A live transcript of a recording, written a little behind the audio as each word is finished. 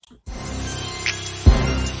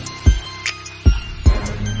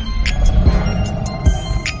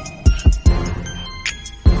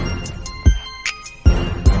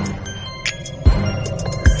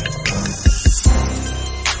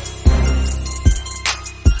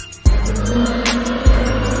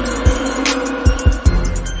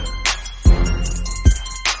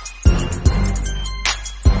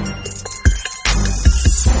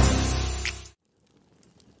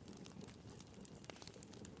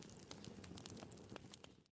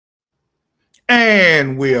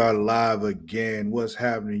And we are live again. What's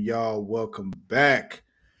happening, y'all? Welcome back.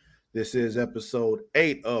 This is episode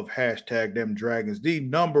 8 of Hashtag Them Dragons, the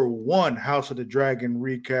number one House of the Dragon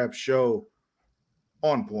recap show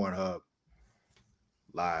on Pornhub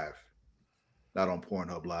Live. Not on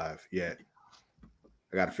Pornhub Live yet.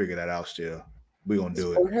 I got to figure that out still. We're going to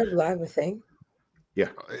do it. Pornhub Live a thing?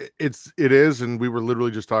 Yeah. It is, and we were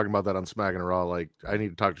literally just talking about that on Smack and Raw. Like, I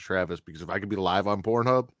need to talk to Travis because if I could be live on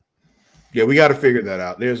Pornhub. Yeah, we got to figure that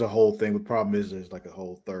out. There's a whole thing. The problem is there's like a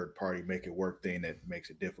whole third party make it work thing that makes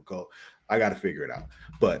it difficult. I got to figure it out.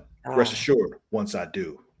 But rest assured, once I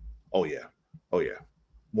do, oh yeah,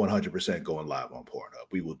 100% going live on Pornhub.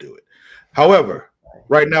 We will do it. However,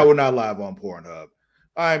 right now we're not live on Pornhub.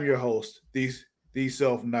 I am your host, the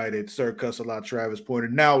self-knighted Sir Cuss-a-Lot Travis Pointer,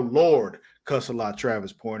 now Lord Cuss-a-Lot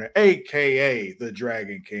Travis Pointer, a.k.a. the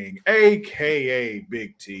Dragon King, a.k.a.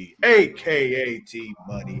 Big T, a.k.a.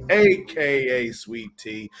 T-Money, a.k.a. Sweet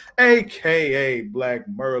T, a.k.a. Black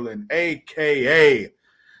Merlin, a.k.a.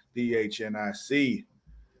 DHNIC.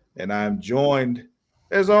 And I'm joined,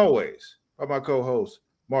 as always, by my co-host,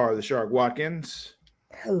 Mara the Shark Watkins.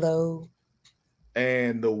 Hello.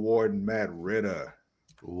 And the Warden, Matt Ritter.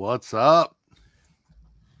 What's up?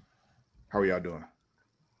 How are y'all doing?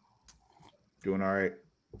 Doing all right?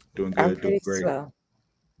 Doing good? Doing great?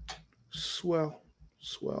 Swell.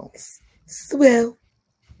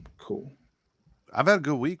 Cool. I've had a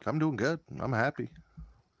good week. I'm doing good. I'm happy.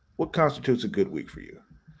 What constitutes a good week for you?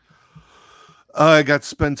 I got to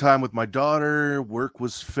spend time with my daughter. Work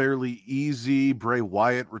was fairly easy. Bray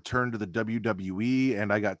Wyatt returned to the WWE,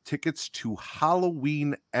 and I got tickets to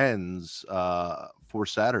Halloween Ends for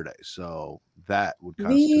Saturday. So that would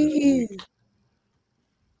constitute a week.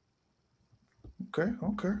 Okay.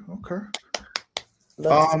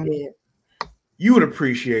 It. You would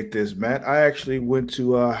appreciate this, Matt. I actually went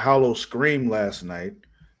to Hallow Scream last night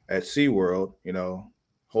at SeaWorld,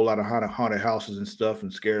 whole lot of haunted houses and stuff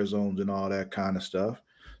and scare zones and all that kind of stuff.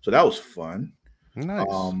 So that was fun. Nice.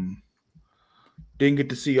 Didn't get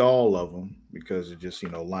to see all of them because of just,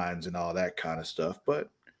 lines and all that kind of stuff. But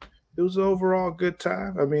it was an overall good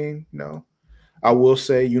time. I mean, I will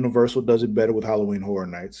say Universal does it better with Halloween Horror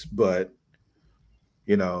Nights. But,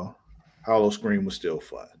 Hallow Scream was still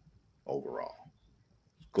fun overall.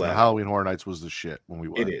 Glad Halloween Horror Nights was the shit when we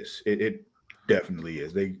went. It is. It definitely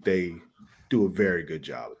is. They do a very good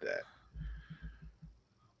job with that.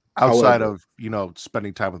 Outside of,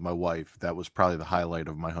 spending time with my wife, that was probably the highlight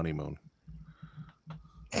of my honeymoon.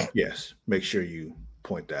 Yes. Make sure you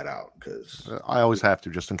point that out because I always have to,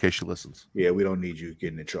 just in case she listens. Yeah, we don't need you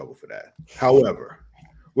getting in trouble for that. However,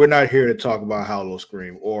 we're not here to talk about Hallow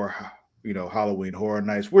Scream or, Halloween Horror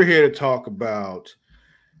Nights. We're here to talk about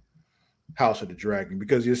House of the Dragon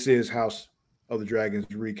because this is House of the Dragons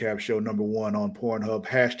recap show number 1 on Pornhub.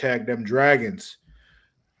 Hashtag Them Dragons.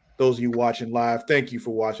 Those of you watching live, thank you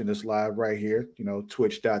for watching this live right here.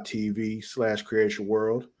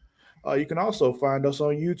 Twitch.tv/CreationWorld. You can also find us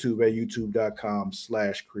on YouTube at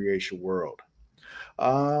youtube.com/CreationWorld.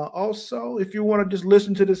 Also, if you want to just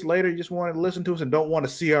listen to this later, you just want to listen to us and don't want to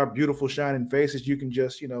see our beautiful shining faces, you can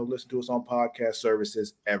just, listen to us on podcast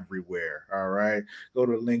services everywhere. All right. Go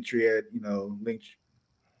to the link tree at,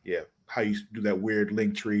 how you do that weird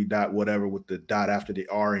link tree dot whatever with the dot after the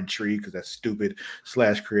R in tree because that's stupid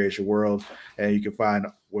 /Creation World, and you can find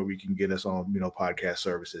where we can get us on podcast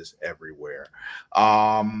services everywhere.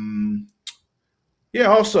 Also,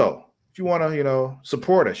 if you want to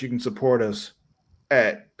support us, you can support us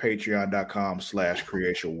at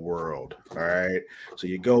patreon.com/Creation World. All right, so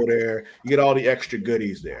you go there, you get all the extra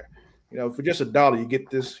goodies there. For just $1, you get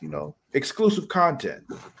this exclusive content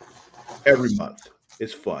every month.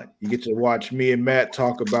 It's fun. You get to watch me and Matt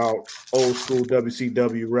talk about old school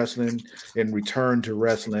WCW wrestling and return to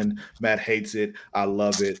wrestling. Matt hates it. I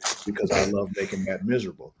love it because I love making Matt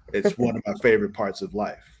miserable. It's one of my favorite parts of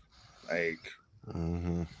life.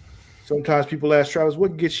 Sometimes people ask Travis,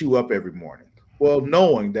 what gets you up every morning? Well,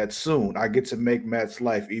 knowing that soon I get to make Matt's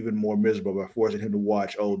life even more miserable by forcing him to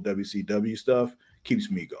watch old WCW stuff keeps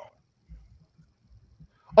me going.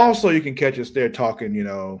 Also, you can catch us there talking,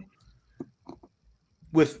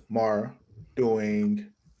 with Mara doing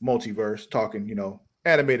multiverse, talking,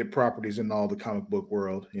 animated properties in all the comic book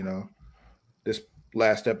world. This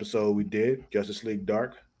last episode we did, Justice League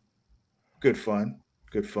Dark. Good fun.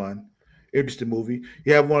 Interesting movie.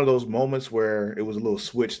 You have one of those moments where it was a little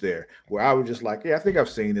switch there, where I was just like, yeah, I think I've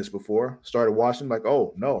seen this before. Started watching, like,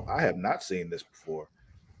 oh, no, I have not seen this before.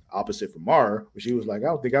 Opposite from Mara, where she was like, I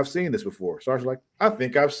don't think I've seen this before. So I was like, I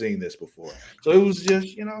think I've seen this before. So it was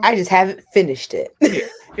just, I just haven't finished it.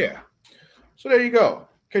 Yeah. So there you go.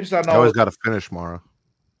 Catch us out. I always got to finish, Mara.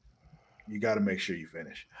 You got to make sure you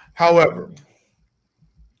finish. However,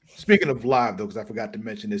 speaking of live, though, because I forgot to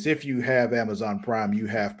mention this, if you have Amazon Prime, you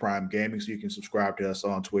have Prime Gaming, so you can subscribe to us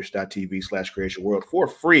on twitch.tv/Creation World for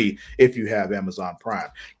free if you have Amazon Prime.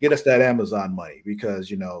 Get us that Amazon money because,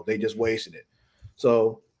 they just wasting it.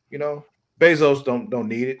 So, Bezos don't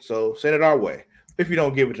need it, so send it our way. If you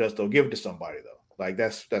don't give it to us, though, give it to somebody, though. Like,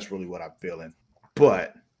 that's really what I'm feeling.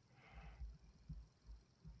 But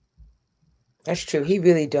that's true. He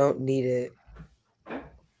really don't need it.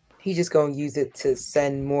 He just gonna use it to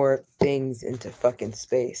send more things into fucking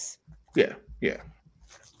space. Yeah.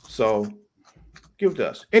 So give it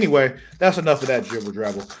to us. Anyway, that's enough of that dribble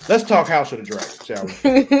drabble. Let's talk House of the Dragon, shall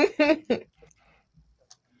we?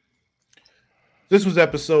 This was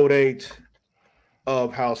episode 8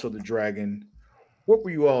 of House of the Dragon. What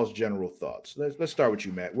were you all's general thoughts? Let's start with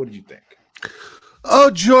you, Matt. What did you think?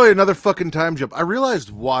 Oh, joy, another fucking time jump. I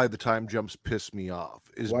realized why the time jumps piss me off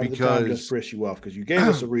is why because the time jumps piss you off? Because you gave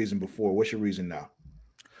us a reason before. What's your reason now?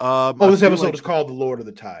 This episode is called The Lord of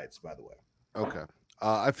the Tides, by the way. Okay.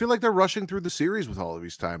 I feel like they're rushing through the series with all of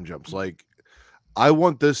these time jumps. Like, I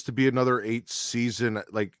want this to be another 8-season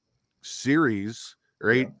series or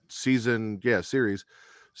 8-season series.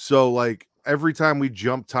 So like every time we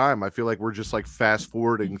jump time, I feel like we're just like fast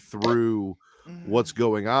forwarding through what's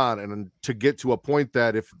going on, and to get to a point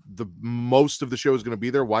that if the most of the show is going to be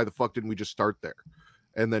there, why the fuck didn't we just start there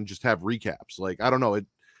and then just have recaps? Like, I don't know,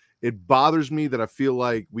 it bothers me that I feel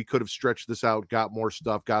like we could have stretched this out, got more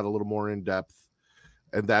stuff, got a little more in depth,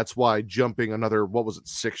 and that's why jumping another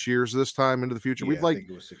 6 years this time into the future, I think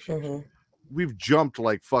it was 6 years. We've jumped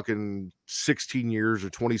like fucking 16 years or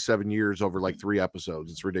 27 years over like 3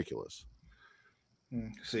 episodes. It's ridiculous.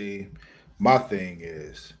 See, my thing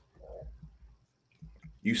is,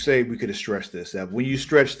 you say we could have stretched this out. When you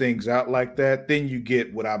stretch things out like that, then you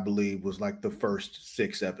get what I believe was like the first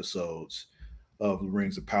 6 episodes of the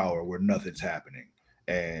Rings of Power where nothing's happening.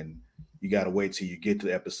 And you got to wait till you get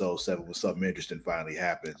to episode 7 when something interesting finally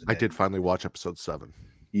happens. I did finally watch episode 7.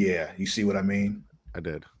 Yeah. You see what I mean? I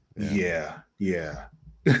did. Yeah.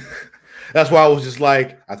 That's why I was just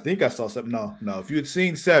like, I think I saw something. No. If you had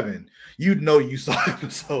seen 7, you'd know you saw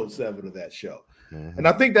episode 7 of that show. And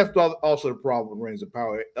I think that's also the problem with Rings of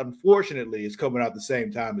Power. Unfortunately, it's coming out the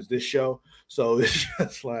same time as this show. So it's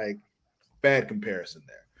just like bad comparison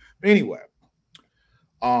there. But anyway,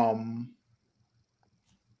 we're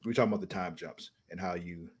talking about the time jumps and how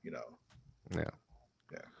Yeah.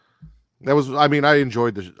 That was, I mean, I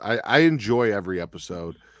enjoyed I enjoy every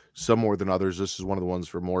episode, some more than others. This is one of the ones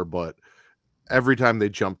for more, but every time they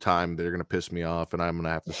jump time, they're going to piss me off, and I'm going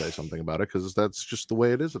to have to say something about it because that's just the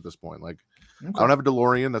way it is at this point. Like, I don't have a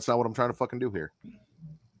DeLorean. That's not what I'm trying to fucking do here.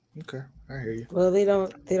 Okay, I hear you. Well, they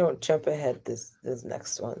don't jump ahead this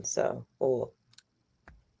next one, so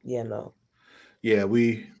no. Yeah,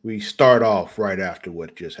 we start off right after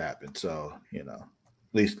what just happened, so at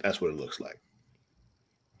least that's what it looks like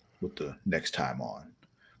with the next time on.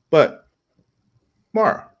 But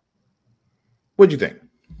Mara, what'd you think?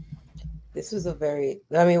 This was this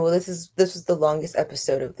was the longest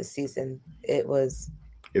episode of the season. It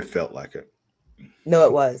felt like it. No,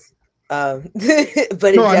 it was. But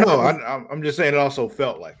I know. I'm just saying it also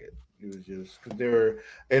felt like it. It was just because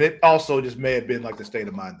and it also just may have been like the state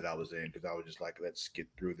of mind that I was in, because I was just like, let's get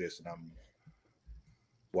through this, and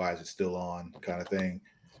why is it still on, kind of thing.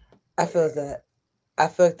 I feel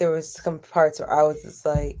like there was some parts where I was just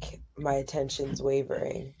like, my attention's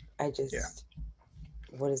wavering.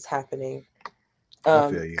 What is happening?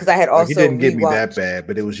 I feel you. Because I had also it didn't get me that bad,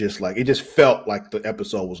 but it was just like, it just felt like the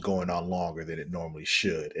episode was going on longer than it normally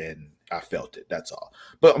should, and I felt it. That's all.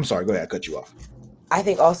 But I'm sorry, go ahead, I cut you off. I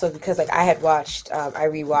think also because I had watched, I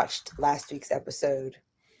rewatched last week's episode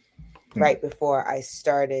right before I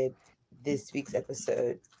started this week's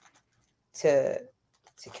episode to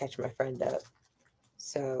catch my friend up.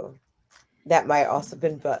 So that might also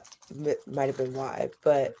might have been why.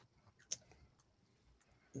 But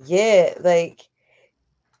yeah, like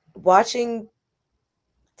watching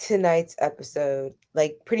tonight's episode,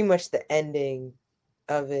 like pretty much the ending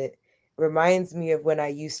of it reminds me of when I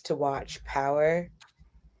used to watch Power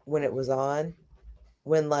when it was on,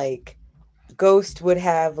 when like Ghost would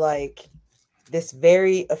have like this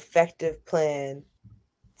very effective plan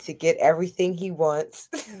to get everything he wants,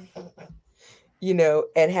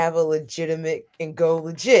 and have a legitimate and go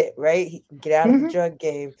legit, right? He can get out of the drug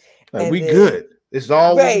game. Like, good. It's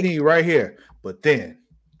all we need right here. But then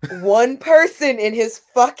one person in his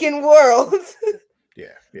fucking world. Yeah.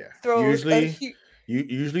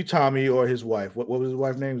 Usually Tommy or his wife. What was his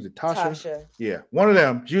wife's name? Was it Tasha? Tasha. Yeah. One of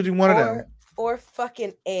them. Usually one of them or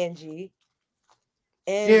fucking Angie.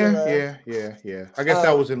 Angela. Yeah. I guess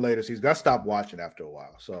that was in later seasons. I stopped watching after a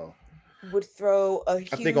while, so would throw a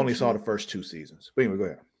huge. I think only saw the first 2 seasons. But anyway, go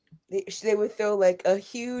ahead. They would throw like a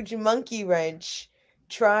huge monkey wrench,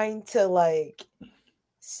 trying to like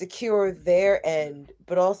secure their end,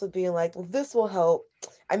 but also being like, well, this will help.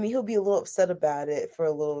 I mean, he'll be a little upset about it for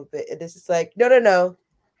a little bit. And it's just like, no.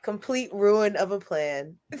 Complete ruin of a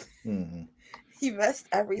plan. Mm-hmm. He messed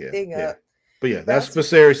everything up. But yeah, that's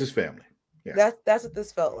Viserys' family. Yeah. That's what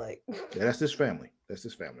this felt like. Yeah, that's this family. That's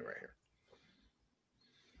this family right here.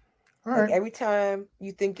 All right. Every time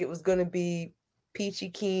you think it was gonna be peachy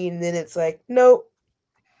keen, then it's like, nope.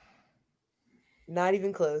 Not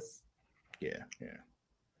even close. Yeah.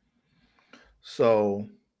 So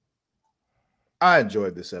I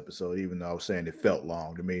enjoyed this episode, even though I was saying it felt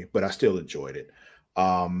long to me, but I still enjoyed it.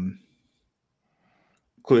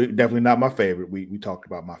 Definitely not my favorite. We talked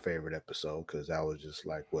about my favorite episode because that was just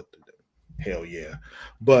like, what the hell yeah.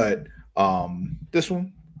 But this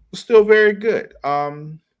one was still very good.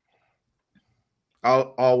 I'll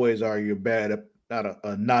always argue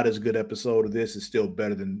not as good episode of this is still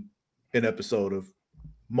better than an episode of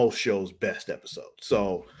most shows' best episode.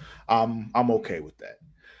 So I'm okay with that.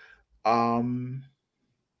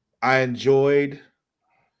 I enjoyed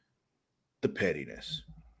the pettiness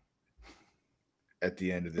at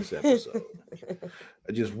the end of this episode.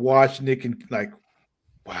 I just watched Nick and like,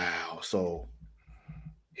 wow. So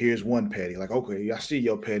here's one petty. Like, okay, I see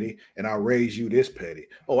your petty, and I'll raise you this petty.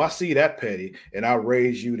 Oh, I see that petty, and I'll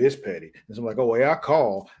raise you this petty. And so I'm like, oh, yeah, I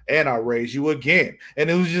call, and I'll raise you again. And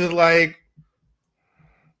it was just like,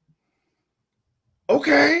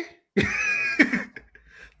 okay. The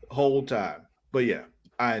whole time. But yeah,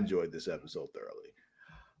 I enjoyed this episode thoroughly.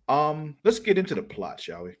 Let's get into the plot,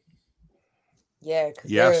 shall we? Yeah, because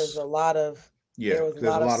there's a lot of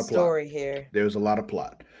story here. There's a lot of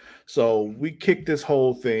plot. So we kicked this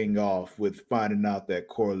whole thing off with finding out that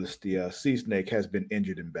Corlys, the sea snake, has been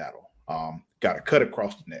injured in battle. Got a cut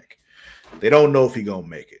across the neck. They don't know if he's gonna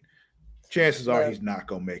make it. Chances are he's not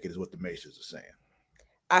gonna make it, is what the Maesters are saying.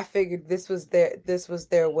 I figured this was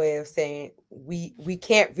their way of saying we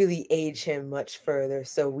can't really age him much further,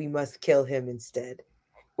 so we must kill him instead,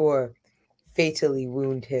 or fatally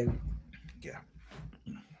wound him. Yeah.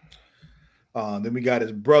 Then we got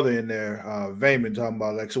his brother in there, Vaemond, talking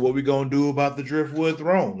about like, so what we gonna do about the Driftwood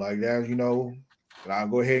throne? Like that, I'll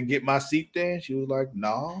go ahead and get my seat there. And she was like,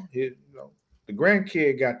 no, the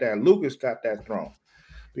grandkid got that. Lucas got that throne.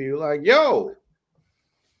 People like, yo,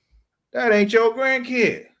 that ain't your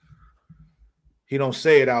grandkid. He don't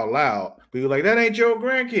say it out loud. People like, that ain't your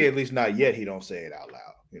grandkid. At least not yet. He don't say it out loud.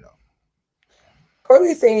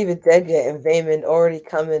 Corlys ain't even dead yet, and Vaemond already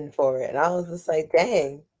coming for it. And I was just like,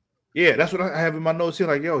 dang. Yeah, that's what I have in my notes here.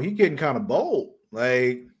 Like, yo, he getting kind of bold.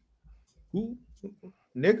 Like, who,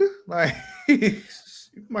 nigga? Like, you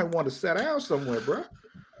might want to sit down somewhere, bro.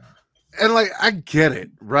 And like, I get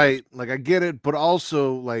it, right? Like, I get it, but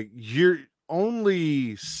also, like, you're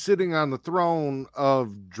only sitting on the throne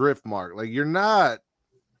of Driftmark. Like, you're not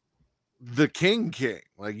the king.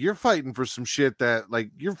 Like, you're fighting for some shit that, like,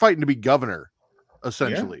 you're fighting to be governor,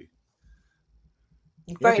 essentially.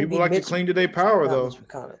 Yeah, people like to cling to their power, though.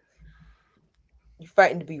 You're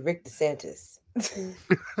fighting to be Rick DeSantis.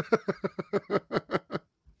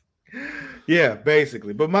 Yeah,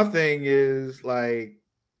 basically. But my thing is, like,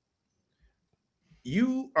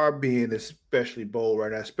 you are being especially bold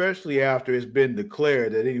right now, especially after it's been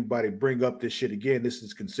declared that anybody bring up this shit again, this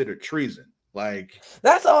is considered treason. Like,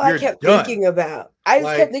 that's all I kept thinking about. I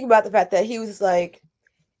just kept thinking about the fact that he was like,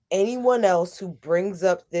 anyone else who brings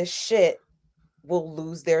up this shit will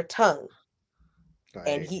lose their tongue.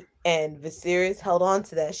 Right. And Viserys held on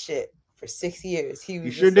to that shit for 6 years.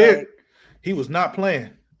 He sure did. He was not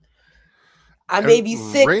playing. I may be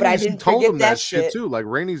sick, but I didn't forget that shit too. Like,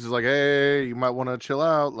 Rhaenys is like, hey, you might want to chill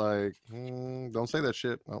out. Like, don't say that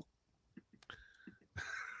shit. Well,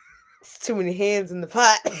 it's too many hands in the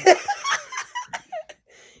pot.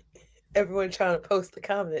 Everyone trying to post the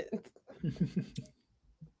comment.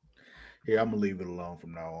 Here, I'm gonna leave it alone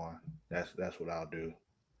from now on. That's what I'll do.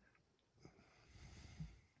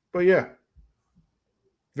 But yeah,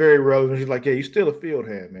 very relevant. She's like, yeah, you still a field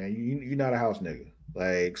hand, man. You're not a house nigga.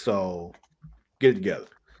 Like, so get it together.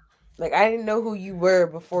 Like, I didn't know who you were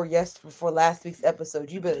before last week's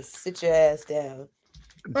episode. You better sit your ass down.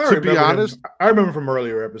 To be honest, I remember from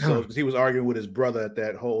earlier episodes because he was arguing with his brother at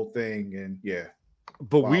that whole thing, and yeah.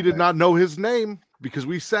 But we did not know his name. because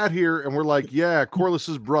we sat here and we're like, yeah,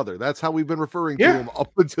 Corliss's brother. That's how we've been referring to Yeah. him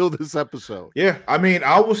up until this episode. Yeah, I mean,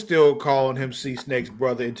 I was still calling him Sea Snake's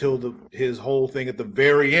brother until his whole thing at the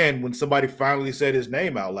very end when somebody finally said his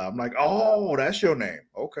name out loud. I'm like, oh, that's your name.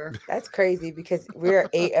 Okay. That's crazy because we're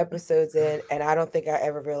 8 episodes in, and I don't think I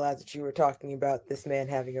ever realized that you were talking about this man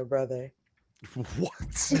having a brother. What?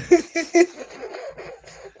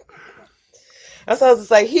 That's why I was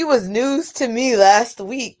just like, he was news to me last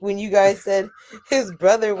week when you guys said his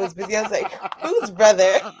brother was busy. I was like, whose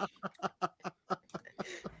brother?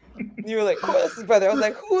 You were like, Corliss's brother. I was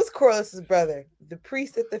like, who's Corliss's brother? The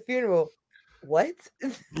priest at the funeral. What?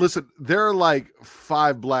 Listen, there are like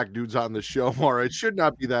 5 black dudes on the show, Mara. It should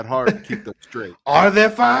not be that hard to keep them straight. Are there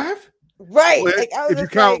 5? Right. Well, Like, I was if you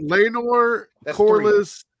just count like, Lenore, That's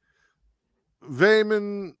Corliss,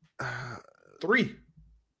 Vayman, 3.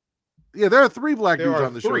 yeah, there are 3 black There dudes are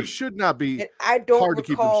on the show. 3. It should not be. and I don't hard to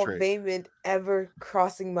keep them recall straight. Vayman ever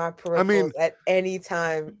crossing my peripherals I mean, at any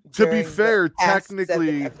time. to be during the fair, past 7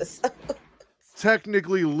 technically- episodes.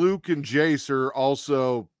 Technically, Luke and Jace are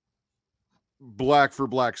also black for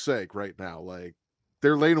black's sake right now. Like,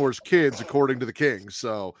 they're Lenore's kids, according to the king.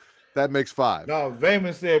 So that makes 5. No,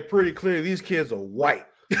 Vayman said pretty clear these kids are white.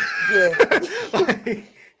 Yeah. like,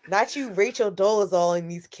 Not you, Rachel Dolezal and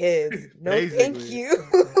these kids. No, thank Basically.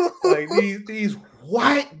 you. like these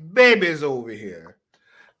white babies over here.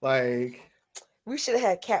 Like, We should have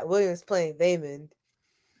had Cat Williams playing Vayman.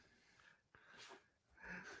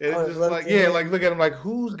 it's would just love like, to yeah, hear- like look at them like,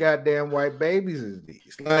 whose goddamn white babies is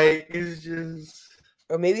these? Like, it's just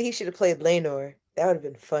Or maybe he should have played Lenore. That would have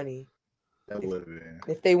been funny. that would have been.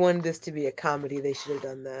 If they wanted this to be a comedy, they should have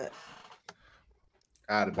done that.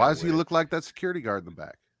 I'd have Why been does he with it. look like that security guard in the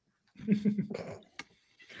back?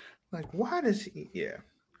 Like, why does he? Yeah.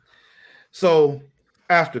 So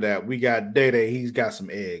after that, we got Day Day. He's got some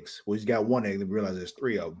eggs. Well, he's got 1 egg. Then we realize there's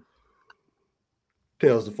 3 of them.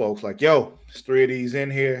 Tells the folks like, "Yo, there's 3 of these in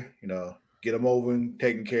here. You know, get them over and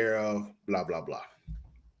taken care of. Blah blah blah."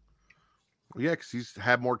 Well, yeah, because he's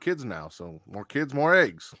had more kids now. So more kids, more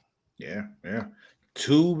eggs. Yeah, yeah.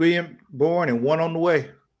 2 being born and 1 on the way.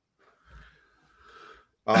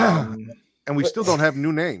 And we still don't have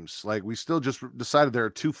new names. Like, we still just decided there are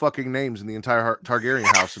 2 fucking names in the entire Targaryen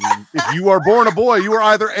house. And if you are born a boy, you are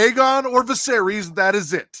either Aegon or Viserys. That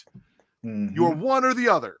is it. mhm. You are one or the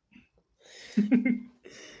other.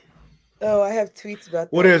 Oh, I have tweets about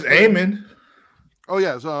that. Well, there's Aemon. Oh,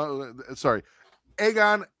 yeah. So, sorry.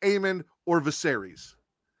 Aegon, Aemon, or Viserys.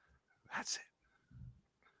 That's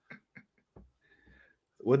it.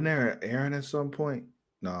 Wasn't there an Aaron at some point?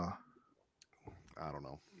 No. I don't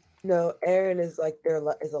know. No, Aaron is like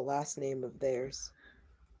is a last name of theirs.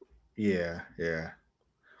 Yeah, yeah.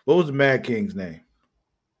 What was the Mad King's name?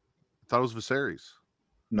 I thought it was Viserys.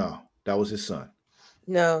 No, that was his son.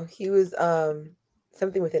 No, he was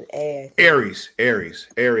something with an A. I think.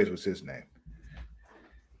 Ares was his name.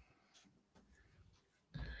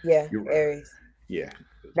 Yeah, You're right. Ares. Yeah,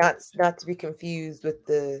 Not to be confused with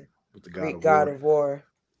the with the Greek god of war.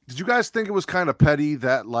 Did you guys think it was kind of petty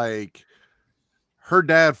that, like, her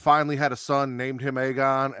dad finally had a son, named him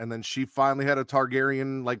Aegon, and then she finally had a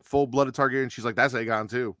Targaryen, like full-blooded Targaryen? She's like, that's Aegon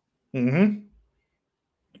too.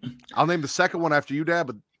 Mm-hmm. I'll name the second one after you, Dad,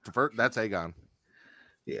 but the first, that's Aegon.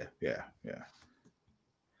 Yeah.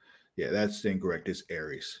 That's incorrect. It's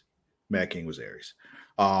Ares. Mad King was Ares.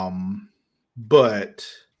 But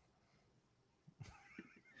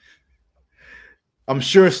I'm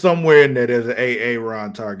sure somewhere in there there's an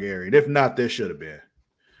Aaron Targaryen. If not, there should have been.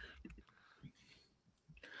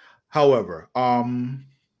 However, what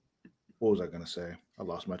was I gonna say? I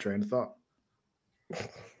lost my train of thought.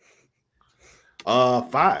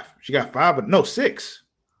 5. She got 5, but no 6.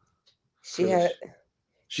 She had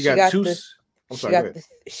She She got got 2. the- I'm she sorry. go got ahead.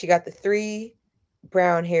 she got the 3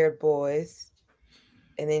 brown-haired boys,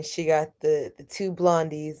 and then she got the 2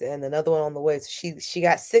 blondies and another one on the way. So she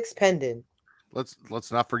got 6 pending.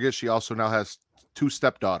 Let's not forget she also now has 2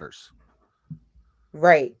 stepdaughters.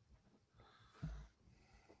 Right.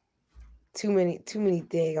 Too many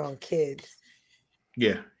dang on kids.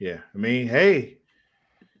 Yeah. I mean, hey,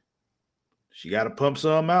 she got to pump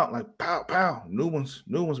some out. Like, pow. New ones.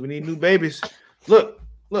 We need new babies. Look.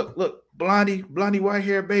 Blondie, white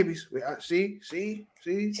hair babies. See.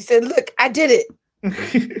 She said, "Look, I did it.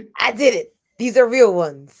 I did it. These are real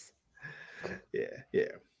ones." Yeah.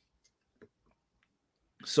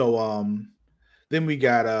 So, then we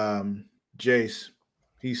got Jace.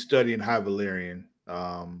 He's studying High Valyrian.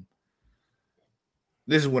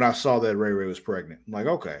 This is when I saw that Ray was pregnant. I'm like,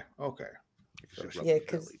 okay. So, Yeah,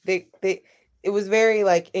 because they it was very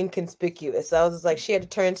like inconspicuous. I was just like, she had to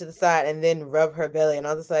turn to the side and then rub her belly, and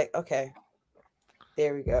I was just like, okay,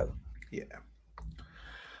 there we go. Yeah.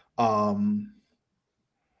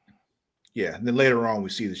 Yeah, and then later on we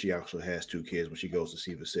see that she actually has 2 kids when she goes to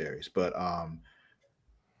see Viserys. But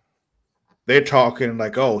they're talking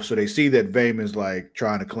like, oh, so they see that Vaemon's like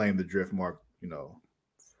trying to claim the Driftmark,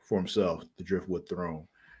 for himself, the Driftwood throne.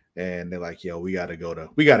 And they're like, yo, we gotta go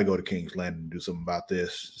to King's Landing and do something about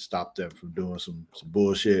this, stop them from doing some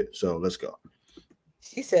bullshit. So let's go.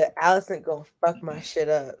 She said, Alicent gonna fuck my shit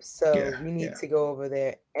up. So Yeah, we need to go over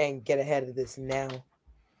there and get ahead of this now.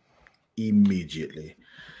 Immediately.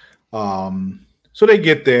 So they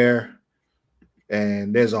get there,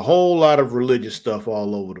 and there's a whole lot of religious stuff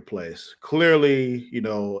all over the place. Clearly,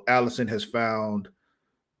 Alicent has found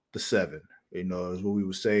the 7. Is what we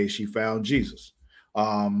would say she found Jesus.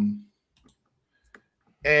 And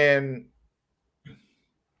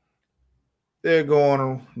they're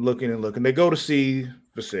going looking and looking. They go to see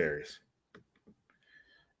Viserys,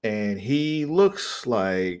 and he looks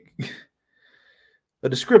like a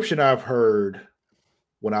description I've heard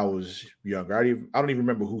when I was younger. I don't even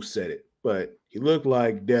remember who said it, but he looked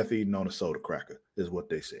like death eating on a soda cracker, is what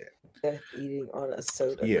they said. Death eating on a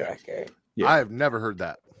soda cracker. Yeah. I have never heard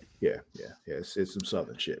that. Yeah. It's some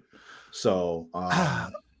Southern shit. So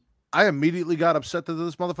I immediately got upset that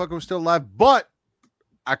this motherfucker was still alive, but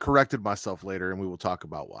I corrected myself later, and we will talk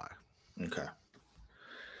about why. Okay.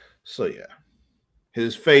 So yeah,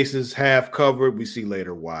 his face is half covered. We see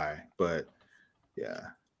later why, but yeah,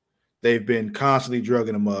 they've been constantly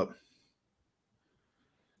drugging him up.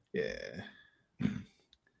 Yeah, the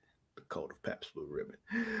cult of Pabst Blue Ribbon.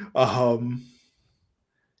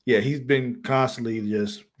 Yeah, he's been constantly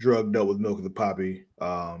just drugged up with milk of the poppy.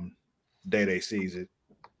 Day sees it.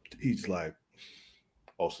 He's like,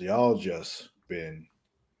 oh, so y'all just been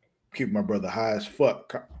keeping my brother high as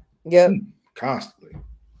fuck. Yep. Constantly.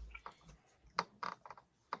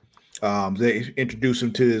 They introduce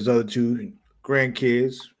him to his other 2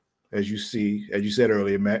 grandkids, as you said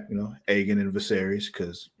earlier, Matt, Aegon and Viserys,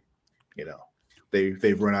 because,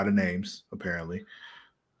 they've run out of names, apparently,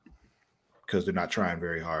 because they're not trying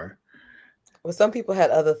very hard. Well, some people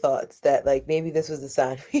had other thoughts that, like, maybe this was a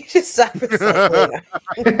sign we should stop recycling.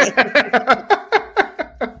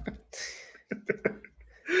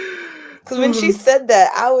 Because when she said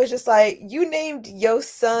that, I was just like, you named your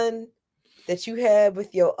son that you had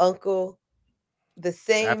with your uncle the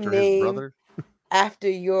same after name after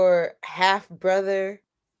your half brother.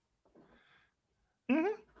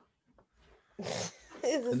 Mm-hmm.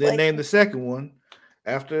 And then named the second one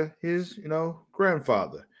after his,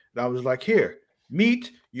 grandfather. And I was like, here,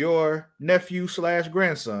 meet your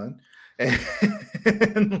nephew/grandson.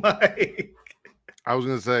 And like, I was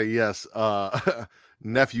going to say, yes,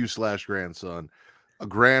 nephew/grandson, a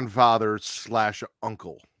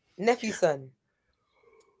grandfather/uncle. Nephew son.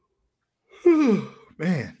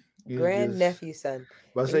 Man. Nephew son.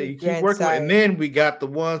 But I say you keep working with, and then we got the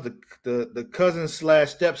ones, the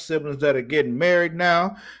cousins/step siblings that are getting married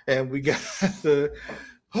now, and we got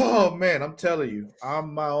oh man, I'm telling you,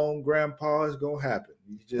 I'm my own grandpa. Is gonna happen.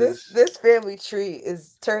 This family tree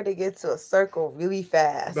is turning into a circle really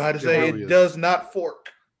fast. I had to say it does not fork.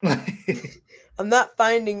 I'm not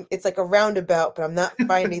finding, it's like a roundabout, but I'm not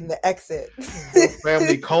finding the exit.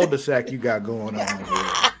 Family cul-de-sac you got going on here.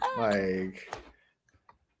 Like,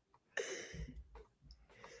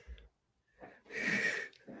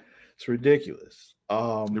 it's ridiculous.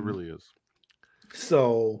 It really is.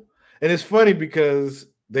 So, and it's funny because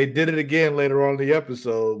they did it again later on in the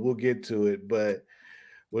episode. We'll get to it, but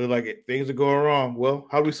we're like, things are going wrong. Well,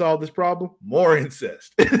 how do we solve this problem? More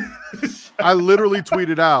incest. I literally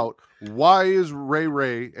tweeted out, why is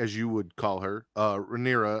Ray, as you would call her,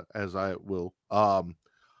 Rhaenyra, as I will,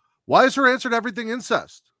 why is her answer to everything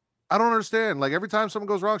incest? I don't understand. Like, every time something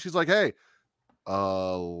goes wrong, she's like, hey,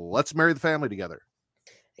 let's marry the family together.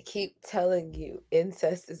 I keep telling you,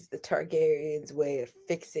 incest is the Targaryens' way of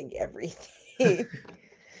fixing everything.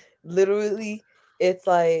 Literally, it's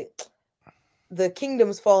like the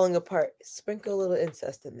kingdom's falling apart. Sprinkle a little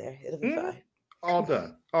incest in there. It'll be fine. All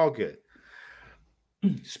done. All good.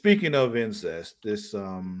 Speaking of incest, this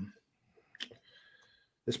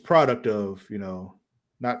product of,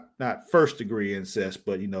 not first degree incest,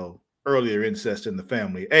 but earlier incest in the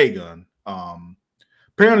family, Aegon,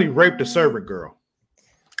 apparently raped a servant girl.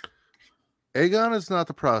 Aegon is not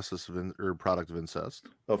the process of or product of incest.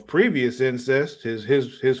 Of previous incest,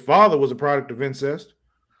 his father was a product of incest.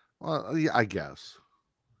 Well, yeah, I guess.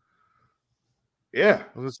 Yeah,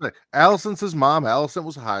 I was gonna say, Alicent's his mom. Alicent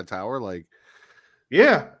was a Hightower. Like,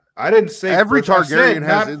 yeah, I didn't say every first, Targaryen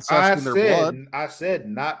has incest in their blood. I said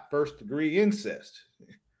not first degree incest.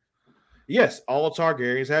 Yes, all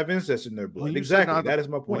Targaryens have incest in their blood. Exactly. That is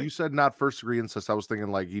my point. When you said not first degree incest, I was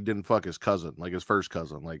thinking like he didn't fuck his cousin, like his first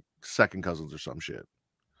cousin, like second cousins or some shit.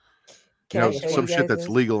 Can I show some you shit guys that's this?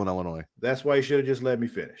 legal in Illinois. That's why you should have just let me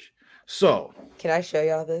finish. So, can I show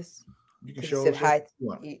y'all this? You can show us.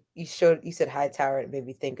 You said Hightower, and it made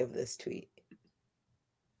me think of this tweet.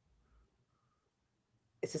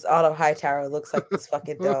 It says Otto Hightower looks like this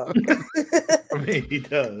fucking dog. I mean, he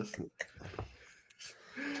does.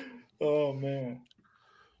 Oh man.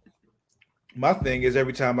 My thing is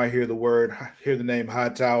every time I hear the name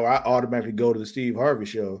Hightower, I automatically go to the Steve Harvey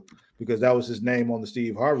show because that was his name on the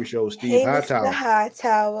Steve Harvey show, Steve Hightower. Mr.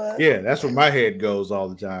 Hightower. Yeah, that's where my head goes all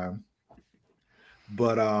the time.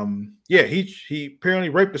 But yeah, he apparently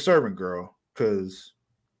raped a servant girl because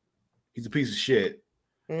he's a piece of shit.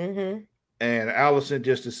 Mm-hmm. And Allison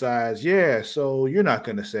just decides, yeah, so you're not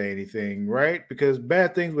going to say anything, right? Because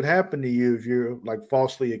bad things would happen to you if you're like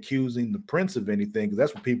falsely accusing the prince of anything, because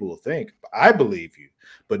that's what people will think. I believe you,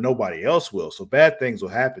 but nobody else will. So bad things will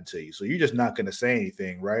happen to you. So you're just not going to say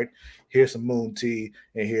anything, right? Here's some moon tea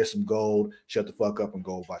and here's some gold. Shut the fuck up and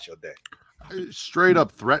go about your day. Straight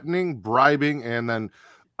up threatening, bribing, and then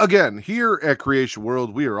again, here at Creation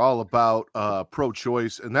World, we are all about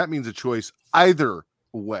pro-choice, and that means a choice either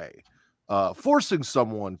way. Forcing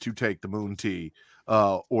someone to take the moon tea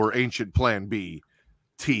or ancient plan B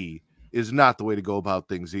tea is not the way to go about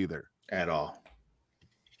things either. At all.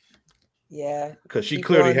 Yeah. Because she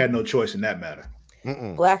clearly had no choice in that matter.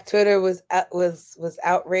 Black Twitter was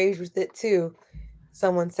outraged with it too.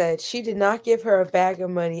 Someone said she did not give her a bag of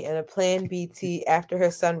money and a plan B tea after her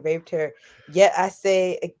son raped her. Yet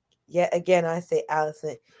again, I say,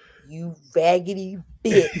 Allison, you raggedy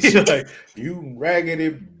bitch. Like, you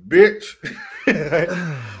raggedy bitch.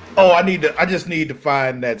 Oh, I just need to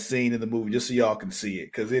find that scene in the movie just so y'all can see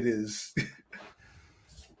it, because it is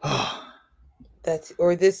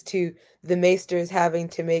this too. The Maesters having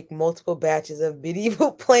to make multiple batches of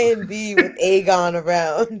medieval plan B with Aegon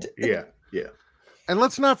around. Yeah. And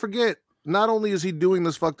let's not forget, not only is he doing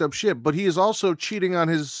this fucked up shit, but he is also cheating on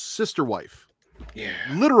his sister wife. Yeah.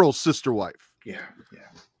 Literal sister wife. Yeah.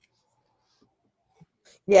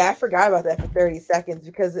 Yeah, I forgot about that for 30 seconds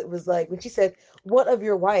because it was like when she said, "What of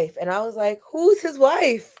your wife?" And I was like, "Who's his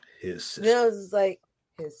wife?" His sister. Then I was just like,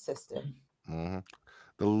 "His sister." Mm-hmm.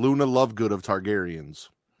 The Luna Lovegood of Targaryens.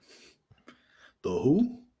 The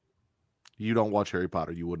who? You don't watch Harry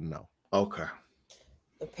Potter, you wouldn't know. Okay.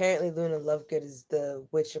 Apparently, Luna Lovegood is the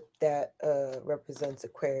witch that represents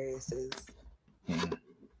Aquariuses.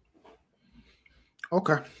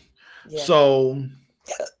 Okay. Yeah. So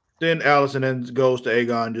then Allison then goes to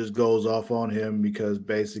Aegon, just goes off on him because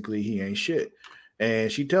basically he ain't shit.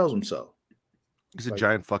 And she tells him so. He's a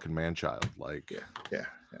giant fucking man-child. Like, yeah.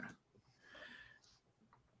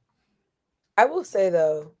 I will say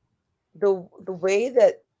though, the way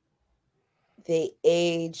that they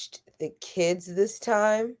aged the kids this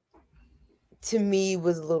time, to me,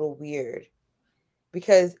 was a little weird.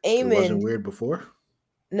 Because Aemond... It wasn't weird before?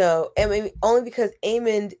 No, I mean, only because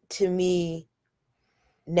Aemond, to me,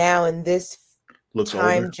 now in this looks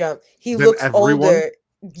time older. Jump, he looks older.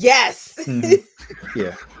 Yes. Mm-hmm.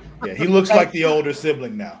 Yeah. He looks like the older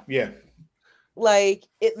sibling now. Yeah. Like,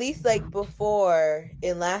 at least like before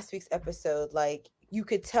in last week's episode, like you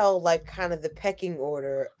could tell like kind of the pecking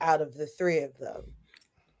order out of the three of them.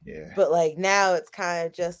 Yeah. But like now it's kind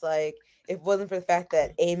of just like, if it wasn't for the fact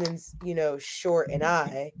that Aemon's, short and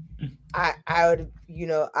I would,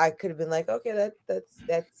 I could have been like, okay,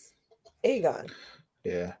 that's Aegon.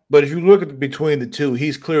 Yeah. But if you look at between the two,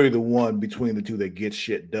 he's clearly the one between the two that gets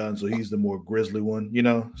shit done. So he's the more grizzly one,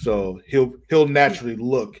 So he'll naturally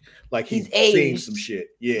look like he's seen some shit.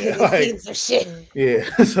 Yeah. He's seen some shit.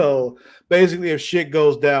 Yeah. So basically, if shit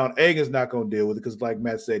goes down, Aegon's not gonna deal with it because, like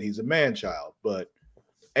Matt said, he's a man child. But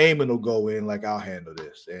Aemond will go in like, I'll handle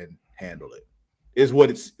this and handle it. Is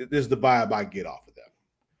the vibe I get off of them.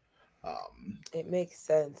 It makes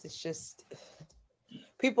sense. It's just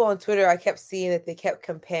people on Twitter, I kept seeing that they kept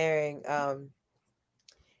comparing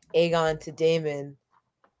Aegon to Daemon.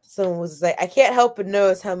 Someone was like, I can't help but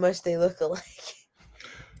notice how much they look alike.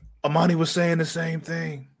 Amani was saying the same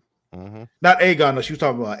thing. Mm-hmm. Not Aegon, no, she was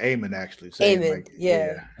talking about Aemond actually. Aemond,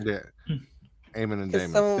 yeah. Aemond and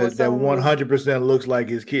Daemon. That 100% looks like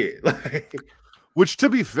his kid. Which, to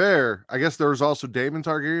be fair, I guess there was also Daemon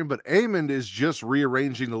Targaryen, but Aemond is just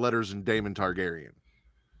rearranging the letters in Daemon Targaryen.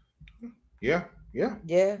 Yeah.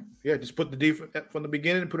 Just put the D from the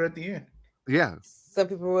beginning and put it at the end. Yeah. Some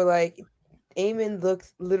people were like, Eamon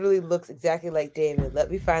literally looks exactly like Damon.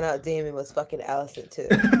 Let me find out Damon was fucking Allison too.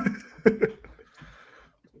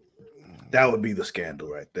 That would be the scandal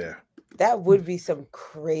right there. That would be some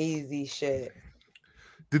crazy shit.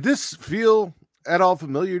 Did this feel at all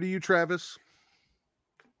familiar to you, Travis?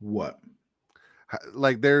 What?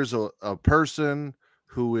 Like there's a person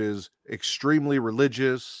who is extremely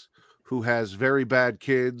religious, who has very bad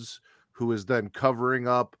kids, who is then covering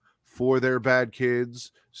up for their bad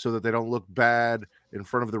kids so that they don't look bad in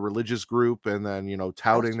front of the religious group, and then, you know,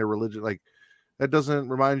 touting their religion. Like, that doesn't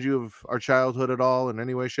remind you of our childhood at all in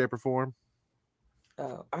any way, shape, or form?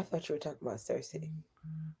 Oh, I thought you were talking about Cersei.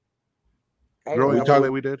 Growing up the way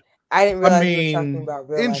we did? I didn't realize you were talking about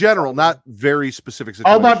real in life general, trauma. not very specific I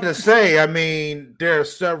situations. was about to say, I mean, there are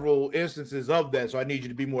several instances of that, so I need you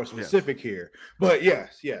to be more specific here. But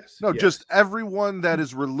yes. No, just everyone that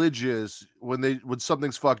is religious, when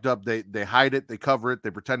something's fucked up, they hide it, they cover it, they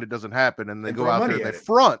pretend it doesn't happen, and they go out there and they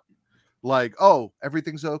front like, oh,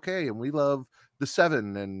 everything's okay, and we love the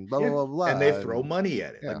seven, and blah blah blah, and they throw money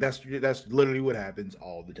at it. Like that's literally what happens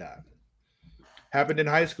all the time. Happened in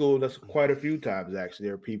high school. That's quite a few times, actually.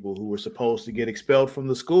 There are people who were supposed to get expelled from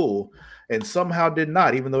the school and somehow did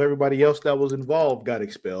not, even though everybody else that was involved got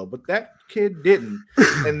expelled. But that kid didn't.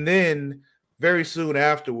 And then very soon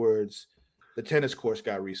afterwards, the tennis courts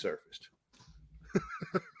got resurfaced.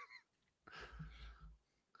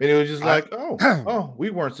 And it was just like, oh, we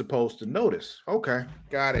weren't supposed to notice. Okay,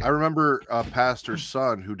 got it. I remember a pastor's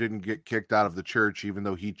son who didn't get kicked out of the church, even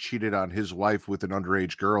though he cheated on his wife with an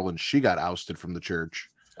underage girl, and she got ousted from the church.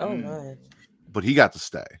 Oh, man. But he got to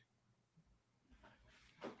stay.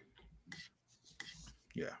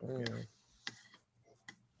 Yeah.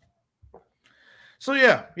 So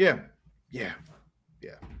yeah.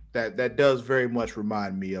 That does very much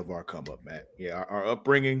remind me of our come up, Matt. Yeah, our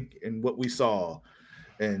upbringing and what we saw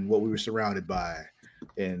and what we were surrounded by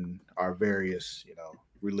in our various,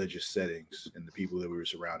 religious settings and the people that we were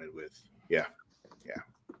surrounded with. Yeah.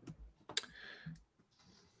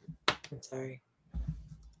 I'm sorry.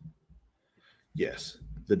 Yes,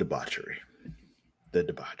 the debauchery. The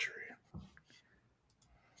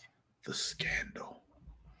scandal.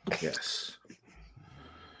 Yes.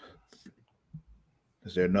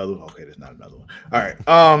 Is there another one? Okay, there's not another one. All right.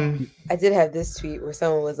 I did have this tweet where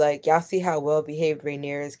someone was like, y'all see how well behaved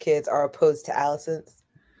Rhaenyra's kids are opposed to Alicent's?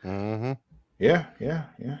 Mm-hmm. Yeah.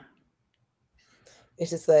 It's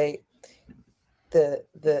just like the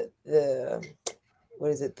what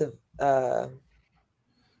is it? The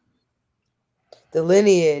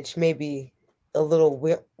lineage may be a little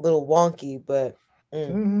wonky, but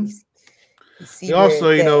you see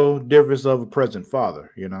also, difference of a present father,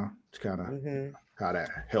 it's kind of how that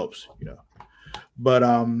helps, But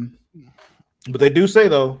they do say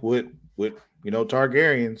though, with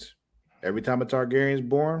Targaryens, every time a Targaryen's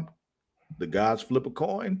born, the gods flip a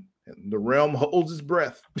coin and the realm holds its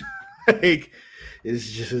breath. Like,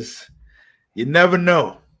 it's just, you never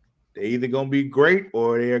know. They're either going to be great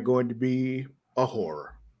or they are going to be a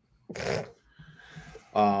horror.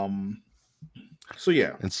 So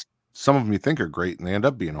yeah. And some of them you think are great and they end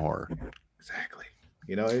up being a horror. Exactly.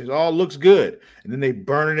 It all looks good, and then they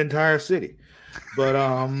burn an entire city. But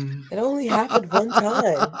it only happened one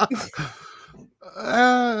time.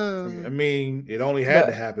 I mean, it only had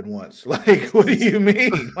to happen once. Like, what do you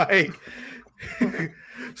mean? Like,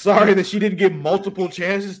 sorry that she didn't get multiple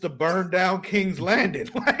chances to burn down King's Landing.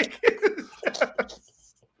 Like,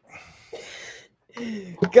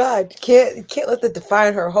 God, can't let that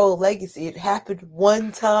define her whole legacy. It happened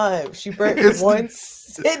one time. She burned one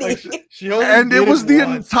city. And it was the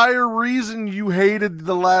entire reason you hated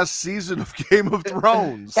the last season of Game of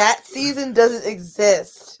Thrones. That season doesn't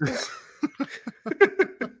exist.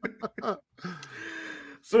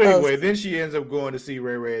 So anyway, then she ends up going to see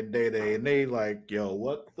Ray and Day, and they like, yo,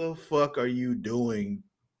 what the fuck are you doing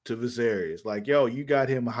to Viserys? Like, yo, you got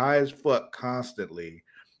him high as fuck constantly.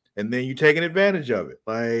 And then you taking advantage of it.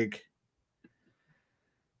 Like,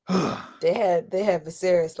 they had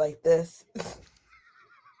Viserys like this.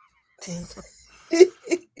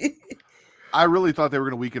 I really thought they were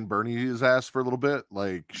going to weaken Bernie's ass for a little bit.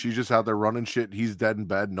 Like, she's just out there running shit. He's dead in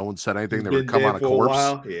bed. No one said anything. They would come on a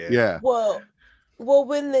corpse. Yeah. Well,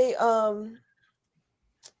 when they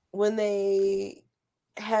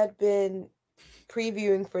had been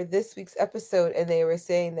previewing for this week's episode, and they were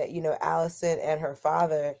saying that Alicent and her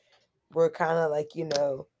father were kind of like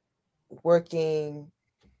working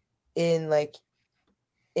in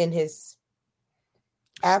his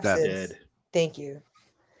absence. Dead. Thank you.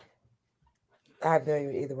 I have no idea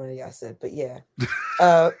what either one of y'all said, but yeah.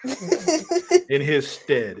 In his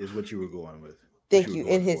stead is what you were going with. Thank you.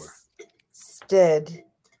 In his Instead,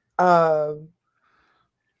 fuck,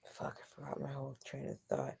 I forgot my whole train of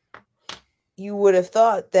thought. You would have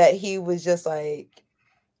thought that he was just like,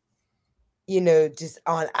 just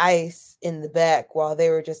on ice in the back while they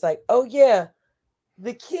were just like, oh yeah,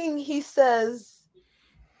 the king, he says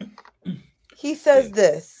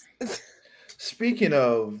this. Speaking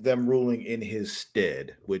of them ruling in his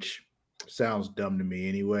stead, which sounds dumb to me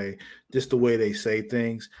anyway, just the way they say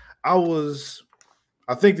things.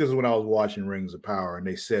 I think this is when I was watching Rings of Power and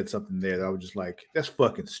they said something there that I was just like, that's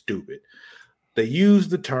fucking stupid. They used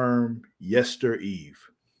the term Yester Eve.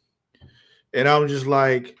 And I was just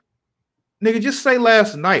like, nigga, just say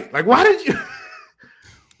last night. Like, why did you?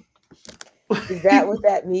 Is that what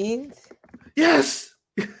that means? Yes.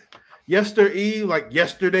 Yester Eve, like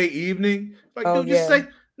yesterday evening. Like, dude, just say,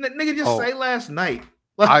 nigga, just say last night.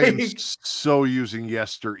 Like, I am so using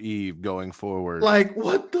Yester Eve going forward. Like,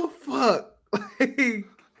 what the fuck? Like,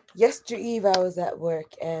 Yester Eve, I was at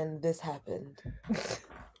work and this happened.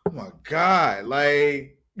 Oh my God.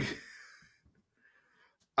 Like,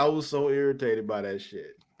 I was so irritated by that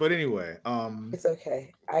shit. But anyway, it's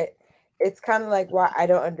okay. It's kind of like why I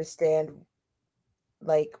don't understand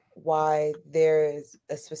like why there is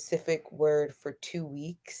a specific word for 2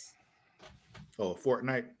 weeks. Oh, a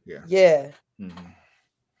fortnight? Yeah. Yeah. Mm-hmm.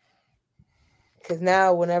 Because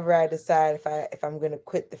now whenever I decide if I'm gonna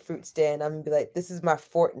quit the fruit stand, I'm gonna be like, this is my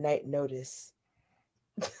fortnight notice.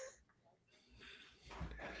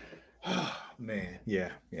 Man, yeah.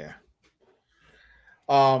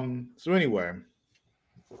 So anyway.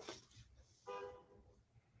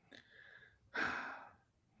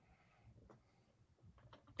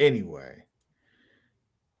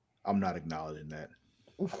 I'm not acknowledging that.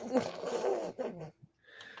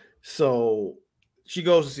 So she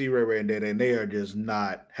goes to see Ray Ray and Dana, and they are just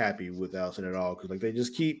not happy with Allison at all because like they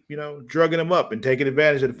just keep, drugging him up and taking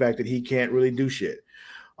advantage of the fact that he can't really do shit.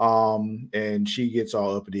 And she gets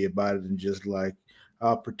all uppity about it and just like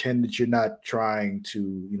pretend that you're not trying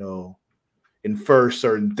to, infer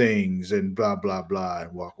certain things and blah blah blah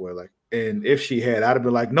and walk away. Like, and if she had, I'd have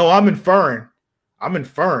been like, no, I'm inferring.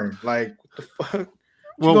 Like, what the fuck?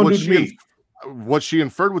 What she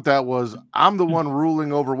inferred with that was, I'm the one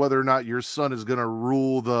ruling over whether or not your son is going to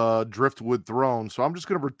rule the Driftwood throne. So I'm just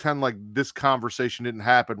going to pretend like this conversation didn't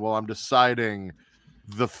happen while I'm deciding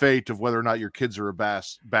the fate of whether or not your kids are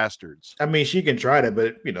bastards. I mean, she can try that, but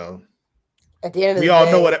at the end of we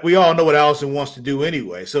all know what Allison wants to do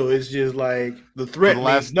anyway. So it's just like the threat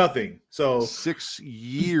means nothing. So 6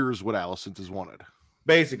 years what Allison has wanted.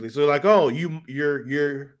 Basically. So like, oh,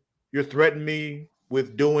 you're threatening me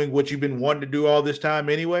with doing what you've been wanting to do all this time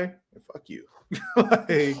anyway? Fuck you.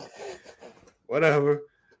 Like, whatever.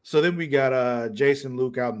 So then we got Jason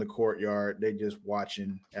Luke out in the courtyard. They just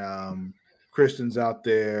watching. Kristen's out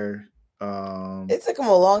there. It took him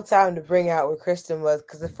a long time to bring out where Kristen was,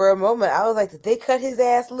 because for a moment I was like, did they cut his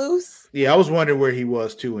ass loose? Yeah, I was wondering where he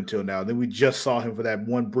was too until now. Then we just saw him for that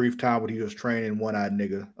one brief time when he was training One-Eyed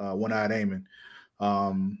Eamon.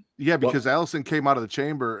 Yeah, because Allison came out of the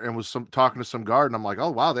chamber and was talking to some guard, and I'm like,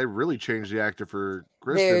 oh wow, they really changed the actor for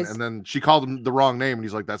Kristen. And then she called him the wrong name, and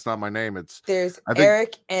he's like, that's not my name. There's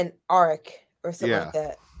Eric and Arik or something like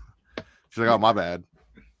that. She's like, oh, my bad.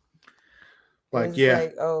 Like, yeah,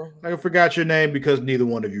 like, oh, I forgot your name because neither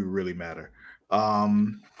one of you really matter.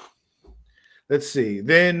 Let's see.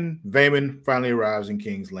 Then Vaemond finally arrives in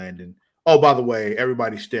King's Landing. Oh, by the way,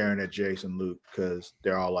 everybody's staring at Jason Luke because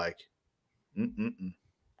they're all like,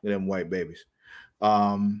 them white babies.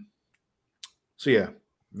 So yeah,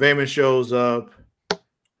 Vaemond shows up.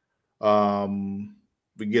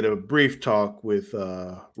 We get a brief talk with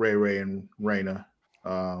Ray and Rhaenys,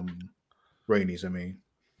 I mean.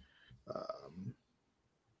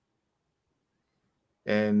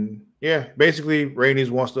 And yeah, basically Rhaenys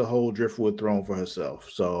wants the whole Driftwood throne for herself.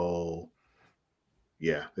 So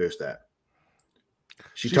yeah, there's that.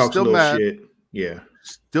 She's talks a little shit. Yeah.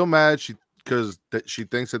 Still mad because she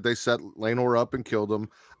thinks that they set Laenor up and killed him.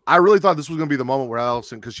 I really thought this was going to be the moment where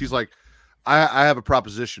Allison, because she's like, I have a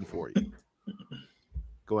proposition for you.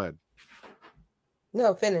 Go ahead.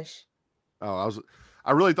 No, finish. Oh,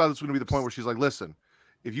 I really thought this was going to be the point where she's like, listen,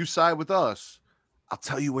 if you side with us, I'll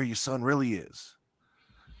tell you where your son really is.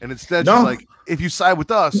 And instead, she's like, if you side with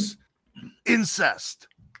us, incest.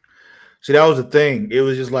 See, that was the thing. It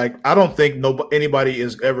was just like, I don't think anybody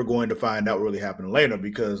is ever going to find out what really happened to Laenor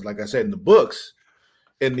because, like I said, in the books,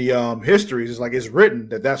 in the histories, it's like it's written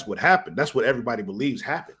that that's what happened. That's what everybody believes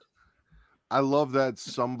happened. I love that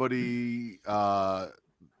somebody, what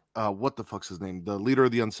the fuck's his name? The leader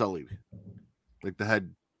of the Unsullied, like the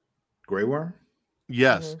head. Grey Worm?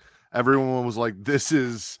 Yes. Mm-hmm. Everyone was like, this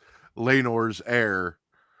is Laenor's heir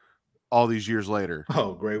all these years later.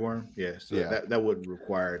 Oh, Grey Worm? Yeah. So Yeah. that wouldn't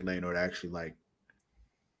require Laenor to actually like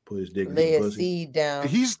put his dick in Lay his a pussy. seed down.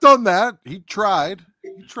 He's done that. He tried.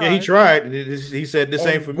 Yeah, he tried. And he said, "This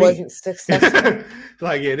ain't and for me." wasn't successful.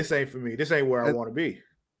 Like, yeah, this ain't for me. This ain't where I want to be.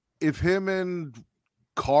 If him and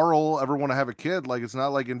Carl ever want to have a kid, like it's not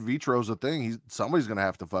like in vitro's a thing. Somebody's gonna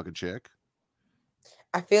have to fuck a chick.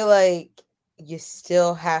 I feel like you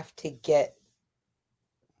still have to get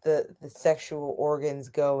the sexual organs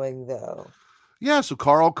going though. Yeah, so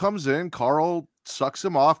Carl comes in, Carl sucks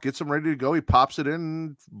him off, gets him ready to go. He pops it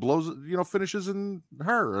in, blows it, finishes in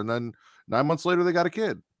her, and then 9 months later they got a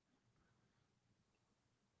kid.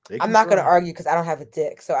 I'm not going to argue because I don't have a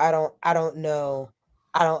dick, so I don't know.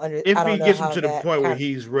 I don't understand. If he gets him to the point where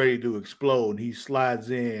he's ready to explode, he slides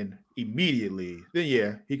in immediately. Then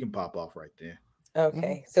yeah, he can pop off right there.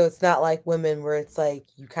 Okay, so it's not like women where it's like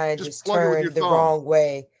you kind of just turn the wrong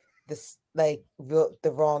way, the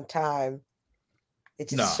wrong time. It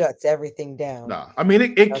just shuts everything down. No, I mean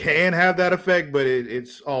it can have that effect, but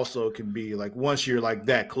it's also can be like once you're like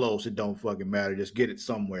that close, it don't fucking matter. Just get it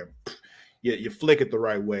somewhere. Yeah, you flick it the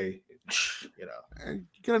right way. You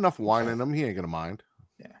get enough wine in him, he ain't gonna mind.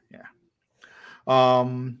 Yeah.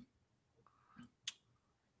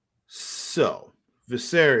 So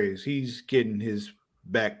Viserys, he's getting his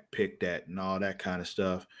back picked at and all that kind of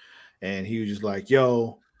stuff, and he was just like,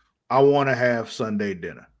 "Yo, I want to have Sunday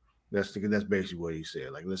dinner." That's basically what he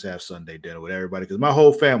said. Like, let's have Sunday dinner with everybody because my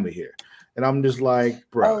whole family here. And I'm just like,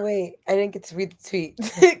 bro. Oh wait, I didn't get to read the tweet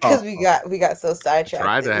because we got so sidetracked.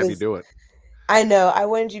 Tried to have you do it. I know. I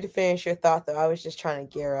wanted you to finish your thought though. I was just trying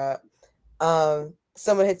to gear up.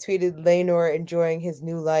 Someone had tweeted Laenor enjoying his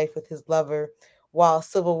new life with his lover while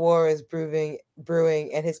civil war is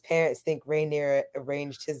brewing, and his parents think Rhaenyra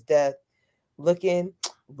arranged his death.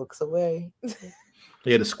 Looks away.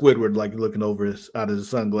 Yeah, the Squidward like looking over out of the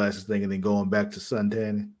sunglasses thing and then going back to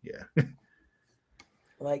suntanning. Yeah.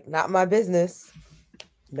 Like, not my business.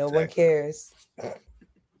 No one cares.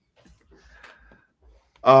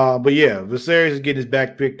 But yeah, Viserys is getting his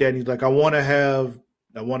back picked at and he's like, I want to have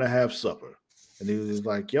supper. And he was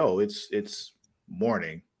like, yo, it's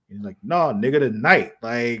morning. And he's like, no, nigga, tonight.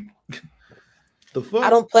 Like, the fuck? I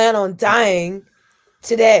don't plan on dying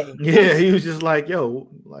today. Yeah, he was just like, yo,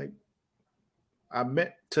 like, I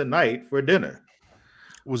met tonight for dinner.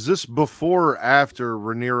 Was this before or after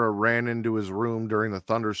Rhaenyra ran into his room during the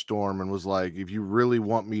thunderstorm and was like, if you really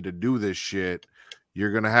want me to do this shit,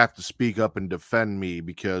 you're going to have to speak up and defend me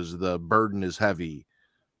because the burden is heavy?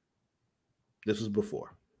 This was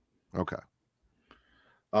before. Okay.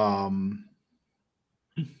 At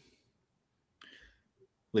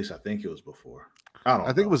least I think it was before.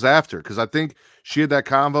 I think it was after because I think she had that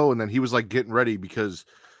convo and then he was like getting ready because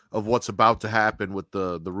of what's about to happen with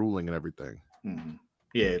the ruling and everything. Mm-hmm.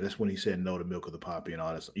 Yeah, that's when he said no to Milk of the Poppy and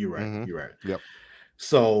all that. You're right. Mm-hmm. You're right. Yep.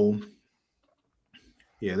 So,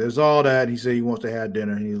 yeah, there's all that. He said he wants to have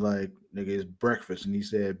dinner, and he's like, "Nigga, it's breakfast." And he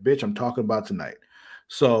said, "Bitch, I'm talking about tonight."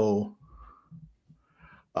 So,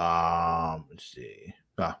 let's see.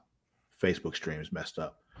 Facebook stream is messed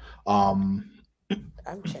up. I'm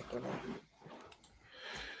checking it.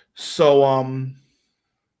 So,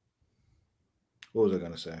 what was I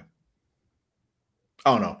gonna say?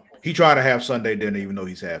 Oh no, he tried to have Sunday dinner even though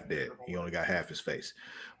he's half dead. He only got half his face.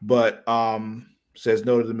 But says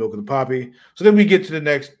no to the Milk of the Poppy. So then we get to the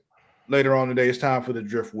next later on today. It's time for the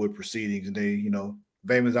Driftwood proceedings, and they,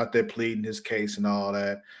 Vaemon's out there pleading his case and all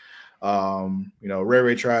that.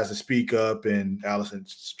 Ray tries to speak up, and Alicent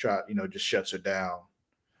just shuts her down.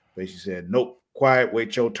 Basically said, "Nope, quiet,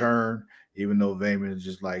 wait your turn." Even though Vaemon is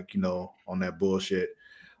just like on that bullshit.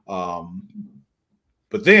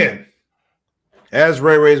 But then, as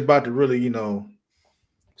Ray is about to really,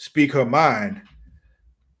 speak her mind,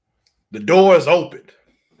 the door is opened.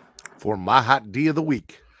 For my hot D of the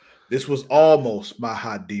week. This was almost my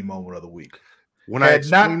hot D moment of the week. When I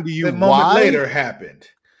explained to you why moment later happened,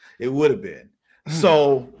 it would have been.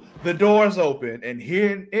 So the door's open, and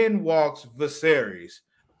here in walks Viserys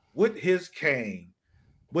with his cane,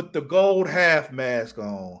 with the gold half mask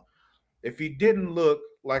on. If he didn't look,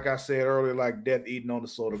 like I said earlier, like death eating on the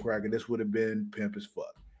soda cracker, this would have been pimp as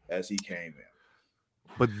fuck as he came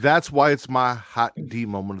in. But that's why it's my hot D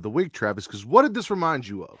moment of the week, Travis, because what did this remind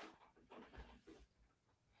you of?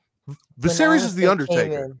 Viserys is the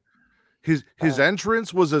Undertaker. His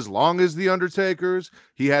entrance was as long as the Undertaker's.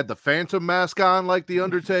 He had the Phantom mask on like the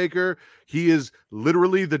Undertaker. He is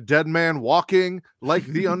literally the dead man walking like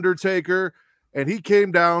the Undertaker. And he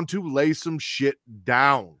came down to lay some shit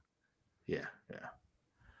down. Yeah.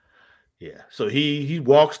 So he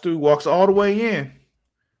walks all the way in.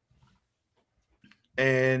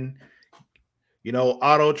 And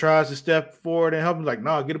Otto tries to step forward and help him. Like,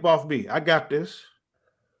 no, get up off me. I got this.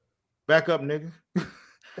 Back up, nigga.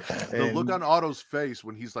 The look on Otto's face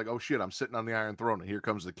when he's like, "Oh shit, I'm sitting on the Iron Throne, and here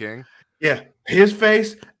comes the king." Yeah, his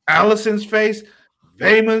face, Allison's face,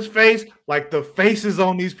 Damon's face, like the faces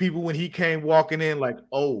on these people when he came walking in, like,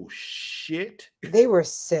 oh shit. They were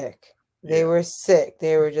sick. They were sick.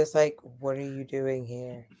 They were just like, what are you doing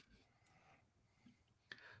here?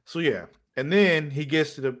 So yeah. And then he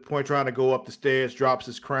gets to the point trying to go up the stairs, drops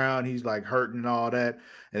his crown. He's like hurting and all that.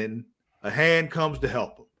 And then a hand comes to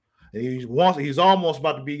help him. And he's almost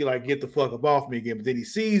about to be like, get the fuck up off me again. But then he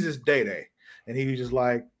sees his Day-Day. And he's just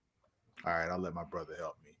like, all right, I'll let my brother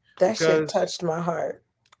help me. That shit touched my heart.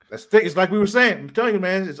 It's like we were saying. I'm telling you,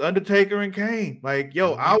 man, it's Undertaker and Kane. Like,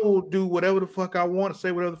 yo, I will do whatever the fuck I want,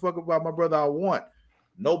 say whatever the fuck about my brother I want.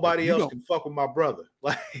 Nobody else can fuck with my brother.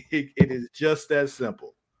 Like, it is just that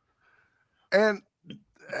simple. And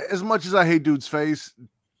as much as I hate Dude's face,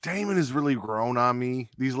 Damon has really grown on me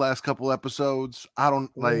these last couple episodes. I don't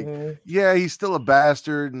like. Yeah, he's still a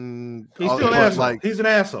bastard, and he's still an asshole. Like, he's an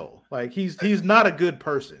asshole. Like he's not a good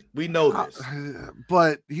person. We know this,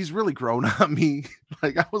 but he's really grown on me.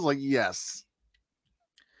 Like I was like, yes.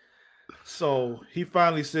 So he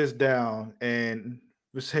finally sits down, and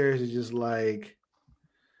Viserys is just like,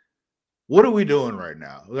 "What are we doing right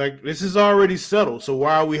now? Like this is already settled. So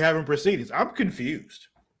why are we having proceedings? I'm confused."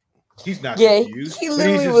 He's not confused. He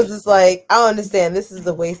literally was just like, I understand this is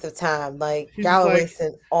a waste of time. Like, y'all are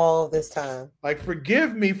wasting all of this time. Like,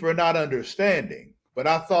 forgive me for not understanding, but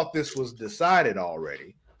I thought this was decided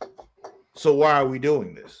already. So why are we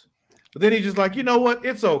doing this? But then he's just like, you know what?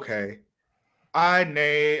 It's okay.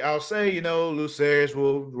 I'll say, Lucerys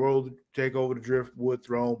will take over the Driftwood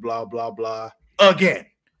throne, blah, blah, blah. Again.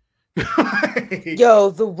 Yo,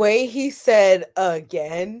 the way he said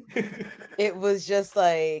again, it was just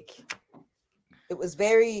like it was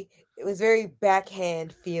very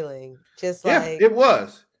backhand feeling. Just like it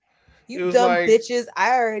was. You dumb bitches.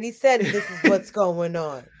 I already said this is what's going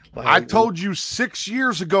on. I told you 6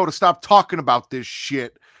 years ago to stop talking about this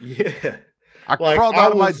shit. Yeah. I crawled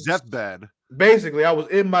out of my deathbed. Basically, I was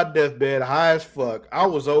in my deathbed, high as fuck. I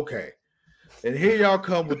was okay. And here y'all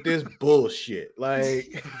come with this bullshit.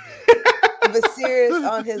 Like Viserys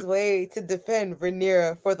on his way to defend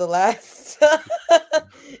Rhaenyra for the last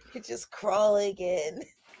He's just crawling in.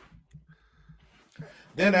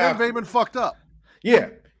 Then Daemon fucked up. Yeah.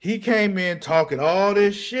 He came in talking all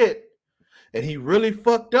this shit. And he really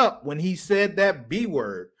fucked up when he said that B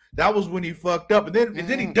word. That was when he fucked up. And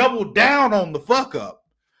then he doubled down on the fuck up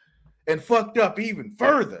and fucked up even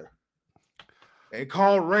further. And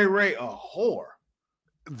called Ray a whore.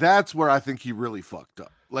 That's where I think he really fucked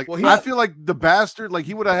up. Like, I feel like the bastard, like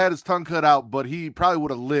he would have had his tongue cut out, but he probably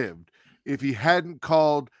would have lived if he hadn't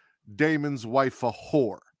called Daemon's wife a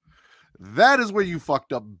whore. That is where you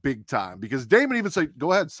fucked up big time, because Daemon even said,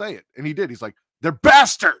 go ahead, say it. And he did. He's like, they're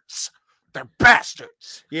bastards. They're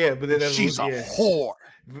bastards. Yeah, but then she's a whore.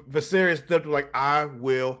 Viserys stepped like, I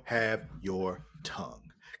will have your tongue.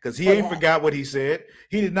 Because he ain't forgot what he said.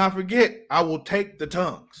 He did not forget, I will take the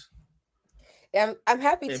tongues. I'm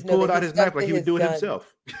happy to know pulled out his knife like he would do it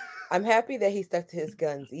himself. I'm happy that he stuck to his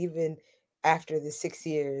guns, even after the 6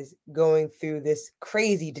 years going through this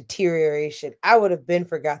crazy deterioration. I would have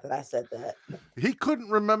forgot that I said that. He couldn't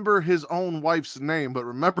remember his own wife's name, but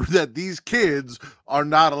remember that these kids are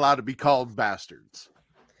not allowed to be called bastards.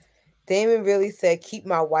 Daemon really said, keep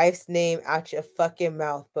my wife's name out your fucking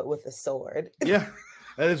mouth, but with a sword. Yeah.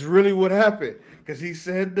 That is really what happened. Because he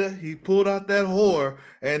said he pulled out that whore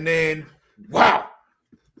and then wow,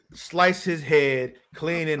 sliced his head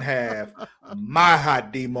clean in half. My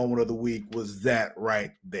hot D moment of the week was that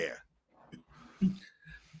right there.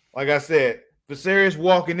 Like I said, Viserys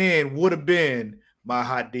walking in would have been my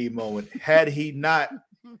hot D moment had he not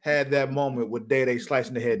had that moment with Day-Day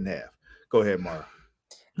slicing the head in half. Go ahead, Mara.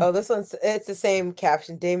 Oh, it's the same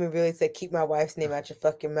caption. Damon really said, keep my wife's name out your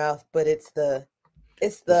fucking mouth, but it's the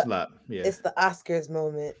Oscars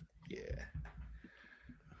moment. Yeah.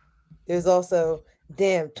 There's also,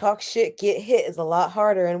 damn, talk shit, get hit is a lot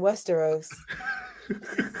harder in Westeros.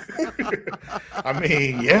 I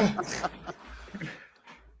mean, yeah.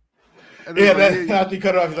 After he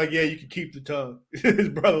cut it off, he's like, yeah, you can keep the tongue. His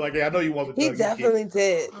brother, like, yeah, I know you want the tongue. He definitely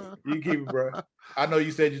did. You can keep it, bro. I know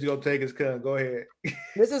you said you're gonna take his tongue. Go ahead.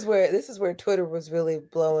 This is where Twitter was really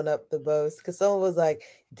blowing up the most, because someone was like,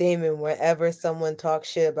 Damon, whenever someone talks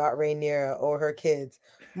shit about Rhaenyra or her kids,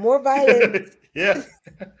 more violence. Yeah.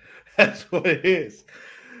 That's what it is.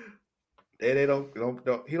 And they don't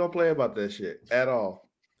he don't play about that shit at all.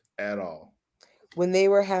 when they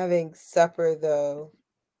were having supper though,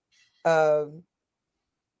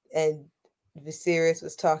 and Viserys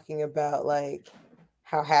was talking about like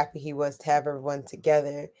how happy he was to have everyone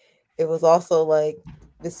together. It was also like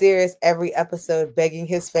Viserys every episode begging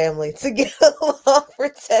his family to get along for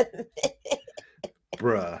 10 minutes.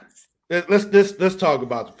 Bruh. Let's talk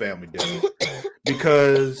about the family dinner.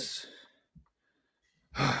 Because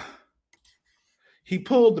he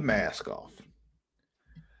pulled the mask off.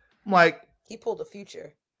 I'm like, he pulled a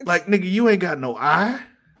Future. Like, nigga, you ain't got no eye.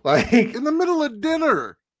 Like, in the middle of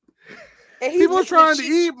dinner. And people are trying to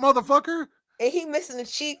eat, motherfucker. And he missing a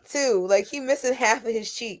cheek too. Like he missing half of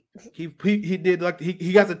his cheek. He did like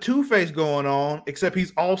he got the Two-Face going on, except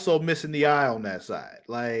he's also missing the eye on that side.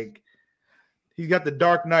 Like he's got the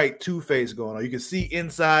Dark Knight Two-Face going on. You can see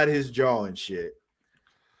inside his jaw and shit.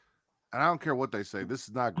 And I don't care what they say. This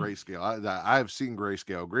is not grayscale. I have seen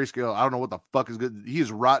grayscale. Grayscale, I don't know what the fuck is good. He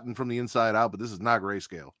is rotten from the inside out, but this is not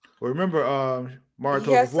grayscale. Well, remember, Mario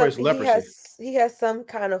told before it's leprosy. He has some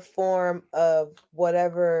kind of form of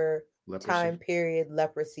whatever leprosy. Time period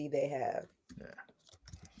leprosy they have.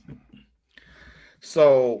 Yeah.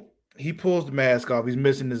 So he pulls the mask off. He's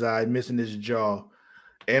missing his eye, missing his jaw.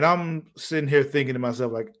 And I'm sitting here thinking to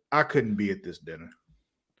myself, like, I couldn't be at this dinner.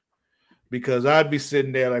 Because I'd be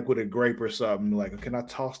sitting there like with a grape or something, like, can I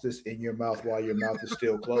toss this in your mouth while your mouth is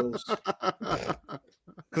still closed?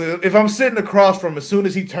 Because if I'm sitting across from him, as soon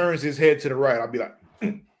as he turns his head to the right, I'll be like,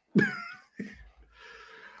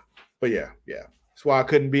 but yeah. That's why I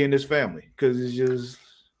couldn't be in this family. Because it's just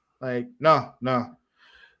like, no.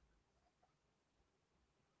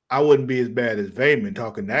 I wouldn't be as bad as Vayman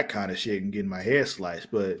talking that kind of shit and getting my head sliced,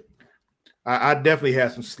 but I definitely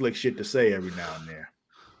have some slick shit to say every now and then.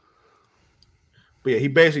 But yeah, he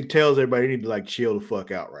basically tells everybody they need to like chill the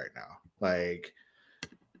fuck out right now. Like,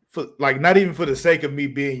 not even for the sake of me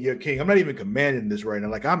being your king. I'm not even commanding this right now.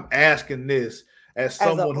 Like, I'm asking this as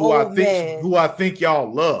someone who I think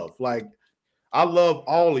y'all love. Like, I love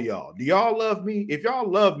all of y'all. Do y'all love me? If y'all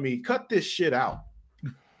love me, cut this shit out.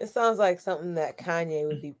 It sounds like something that Kanye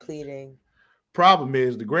would be pleading. Problem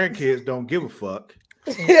is the grandkids don't give a fuck.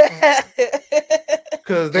 Because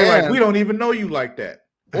they're like, we don't even know you like that.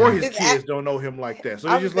 Or his kids don't know him like that. So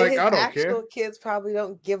he's just like, I don't care. Actual kids probably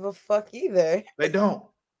don't give a fuck either. They don't.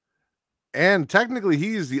 And technically,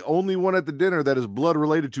 he is the only one at the dinner that is blood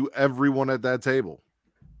related to everyone at that table.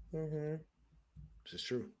 Mm-hmm. This is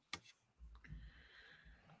true.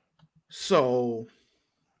 So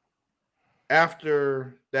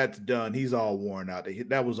after that's done, he's all worn out.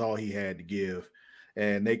 That was all he had to give.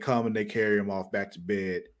 And they come and they carry him off back to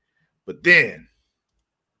bed. But then,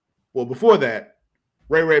 well, before that,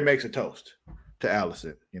 Ray makes a toast to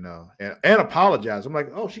Alicent, you know, and apologize. I'm like,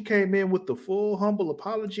 oh, she came in with the full humble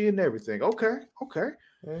apology and everything. Okay.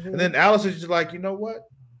 Mm-hmm. And then Alicent's just like, you know what?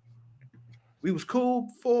 We was cool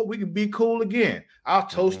before. We can be cool again. I'll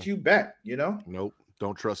toast you back, you know? Nope.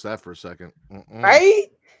 Don't trust that for a second. Right?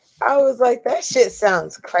 I was like, that shit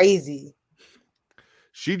sounds crazy.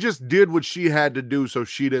 She just did what she had to do so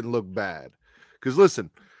she didn't look bad. Because listen,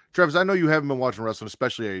 Travis, I know you haven't been watching wrestling,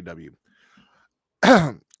 especially AEW.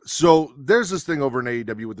 So there's this thing over in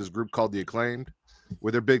AEW with this group called The Acclaimed,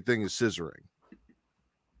 where their big thing is scissoring.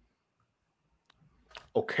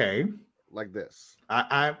 Okay. Like this.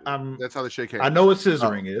 I'm that's how they shake hands. I know what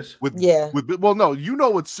scissoring is. Well, no, you know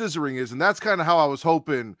what scissoring is, and that's kind of how I was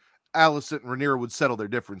hoping Alicent and Rhaenyra would settle their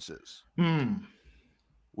differences.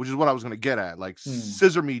 Which is what I was going to get at. Like,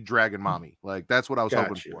 scissor me, dragon mommy. Like, that's what I was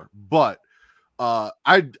hoping for. But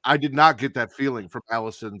I did not get that feeling from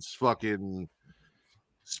Alicent's fucking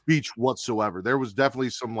speech whatsoever. There was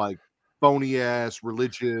definitely some like phony ass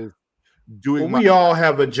religious doing. We all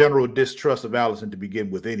have a general distrust of Alicent to begin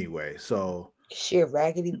with, anyway. So she a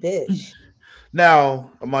raggedy bitch.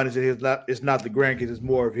 Now, Amani said it's not the grandkids; it's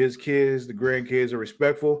more of his kids. The grandkids are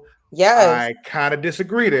respectful. Yes, I kind of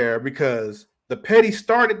disagree there because the petty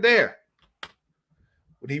started there.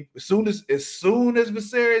 When as soon as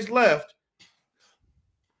Viserys left,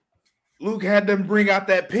 Luke had them bring out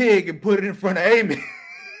that pig and put it in front of Amy.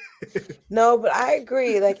 No, but I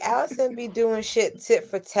agree. Like Alicent be doing shit tit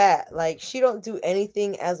for tat. Like she don't do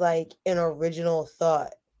anything as like an original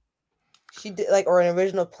thought. She did like or an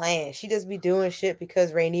original plan. She just be doing shit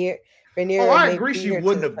because Rhaenyra. Oh, I agree. She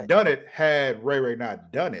wouldn't have done it had Ray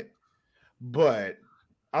not done it. But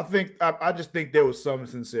I just think there was some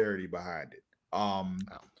sincerity behind it.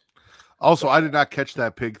 Also, I did not catch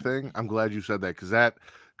that pig thing. I'm glad you said that because that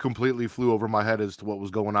completely flew over my head as to what was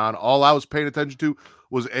going on. All I was paying attention to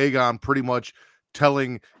was Aegon pretty much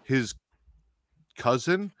telling his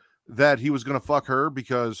cousin that he was going to fuck her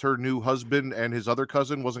because her new husband and his other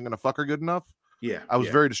cousin wasn't going to fuck her good enough. Yeah. I was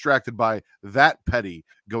very distracted by that petty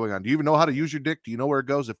going on. Do you even know how to use your dick? Do you know where it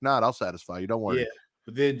goes? If not, I'll satisfy you. Don't worry. Yeah.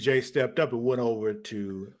 But then Jay stepped up and went over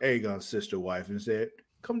to Aegon's sister wife and said,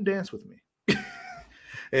 "Come dance with me."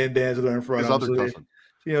 And dances in front His of him. other So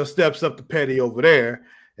cousin. steps up to Petty over there.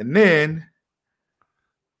 And then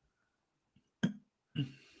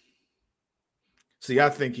see, I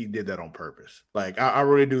think he did that on purpose. Like, I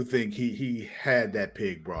really do think he had that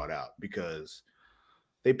pig brought out because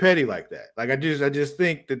they petty like that. Like, I just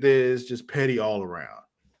think that there's just petty all around.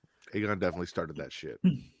 Aegon definitely started that shit.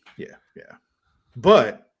 Yeah.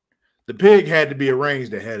 But the pig had to be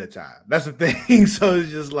arranged ahead of time. That's the thing. So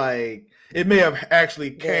it's just like it may have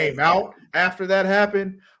actually came out after that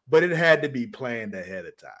happened, but it had to be planned ahead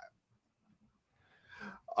of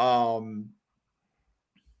time.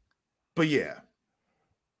 But yeah.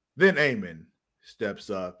 Then Aemon steps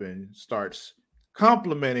up and starts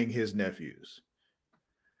complimenting his nephews,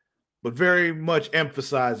 but very much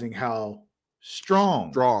emphasizing how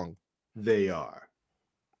strong they are.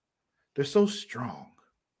 They're so strong.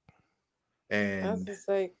 And I was just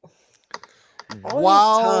like,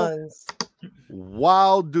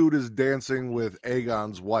 while dude is dancing with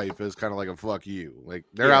Aegon's wife is kind of like a fuck you. Like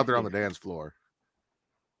they're out there on the dance floor.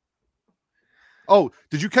 Oh,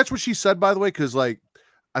 did you catch what she said, by the way? Because like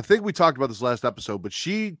I think we talked about this last episode, but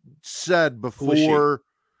she said before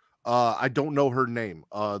I don't know her name.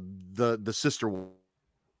 The sister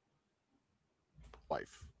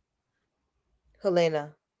wife.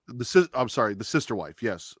 Helena. I'm sorry, the sister wife.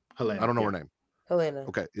 Yes. Helena. I don't know her name. Helena.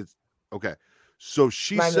 Okay. It's okay. So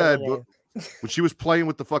she said when she was playing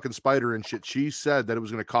with the fucking spider and shit, she said that it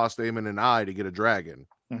was going to cost Aemon an eye to get a dragon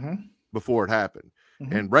before it happened.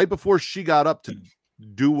 And right before she got up to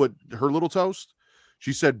do what her little toast,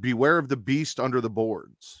 she said, "Beware of the beast under the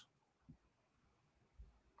boards."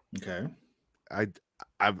 Okay.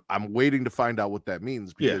 I'm waiting to find out what that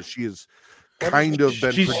means because she is kind of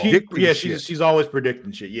been predicting shit. She's always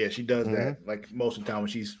predicting shit. Yeah, she does that. Like most of the time when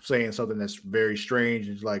she's saying something that's very strange,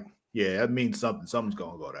 it's like, yeah, that means something. Something's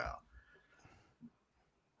gonna go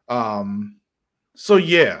down. So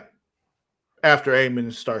yeah, after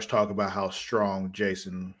Aemon starts talking about how strong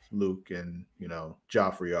Jason, Luke, and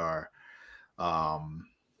Joffrey are,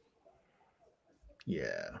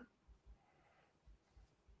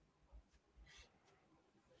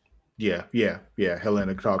 Yeah.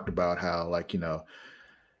 Helena talked about how, like, because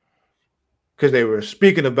they were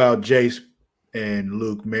speaking about Jace and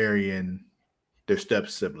Luke marrying their step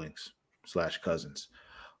siblings / cousins,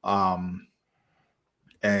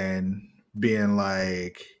 and being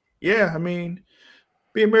like, yeah, I mean,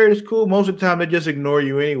 being married is cool. Most of the time, they just ignore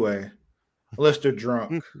you anyway, unless they're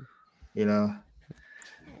drunk,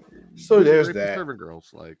 So there's that. Servant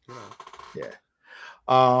girls, like, yeah.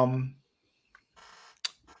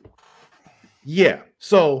 Yeah.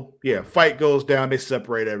 So yeah, fight goes down. They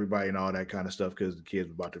separate everybody and all that kind of stuff because the kids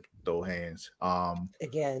were about to throw hands.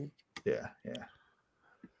 Again. Yeah.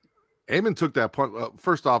 Aemon took that punch.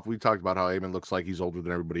 First off, we talked about how Aemon looks like he's older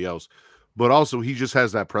than everybody else, but also he just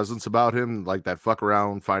has that presence about him, like that fuck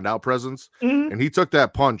around, find out presence. And he took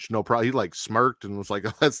that punch, no problem. He like smirked and was like,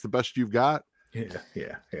 "Oh, that's the best you've got."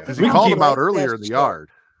 Yeah. Because he called him out earlier in the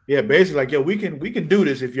yard. Yeah, basically, like, yo, we can do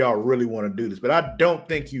this if y'all really want to do this, but I don't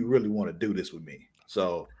think you really want to do this with me.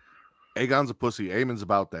 So, Aegon's a pussy. Aemon's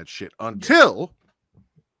about that shit until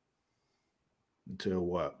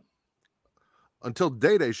what? Until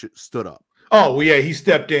Day stood up. Oh, well, yeah, he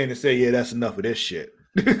stepped in and said, "Yeah, that's enough of this shit."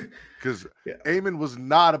 Because Aemon was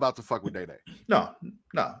not about to fuck with Day. No.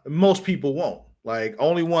 Most people won't. Like,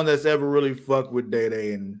 only one that's ever really fucked with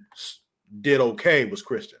Day and did okay was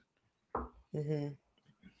Kristen.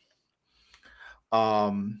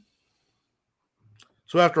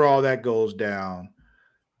 So after all that goes down,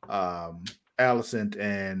 Alicent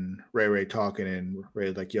and Ray talking, and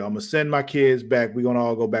Ray's like, "Yo, I'm gonna send my kids back. We're gonna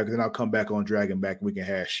all go back, and then I'll come back on Dragonback and we can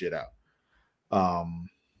hash shit out."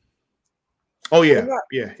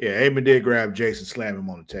 Aemon did grab Jason, slam him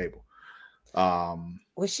on the table.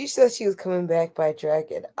 When she said she was coming back by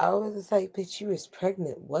dragon, I was just like, "Bitch, you was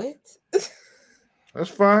pregnant. What?" That's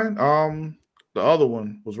fine. The other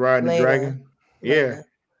one was riding the dragon. Lena.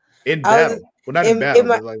 In battle. Not in battle,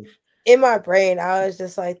 but like in my brain, I was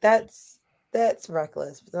just like, that's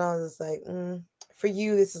reckless. But then I was just like, for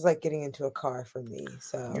you, this is like getting into a car for me.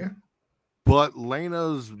 So yeah. But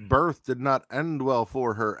Lena's birth did not end well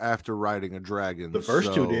for her after riding a dragon. The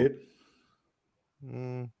first two did.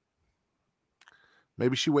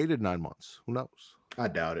 Maybe she waited 9 months. Who knows? I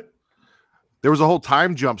doubt it. There was a whole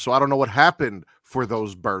time jump, so I don't know what happened for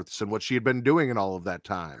those births and what she had been doing in all of that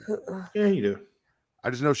time. Yeah, you do. I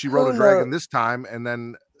just know she rode a dragon this time, and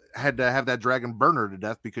then had to have that dragon burn her to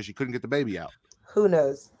death because she couldn't get the baby out. Who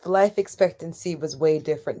knows? The life expectancy was way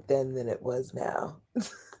different then than it was now.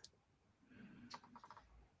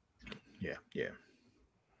 Yeah.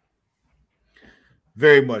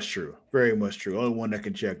 Very much true. Very much true. Only one that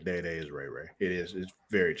can check Day Day is Ray Ray. It is. It's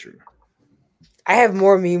very true. I have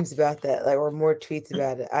more memes about that, like, or more tweets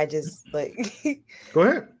about it. I just like. Go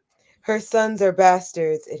ahead. Her sons are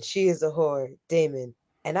bastards, and she is a whore, Damon.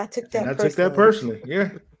 And I took that. Personally. Yeah.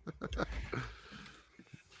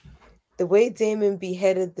 The way Damon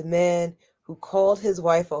beheaded the man who called his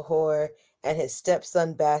wife a whore and his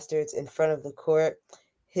stepson bastards in front of the court,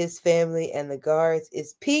 his family, and the guards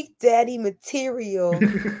is peak daddy material.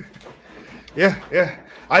 Yeah.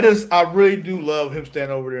 I really do love him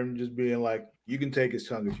standing over there and just being like, you can take his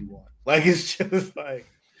tongue if you want. Like, it's just like,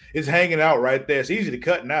 it's hanging out right there. It's easy to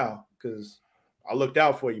cut now because I looked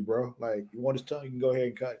out for you, bro. Like, you want his tongue, you can go ahead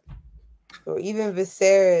and cut it. Or even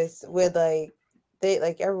Viserys with like, they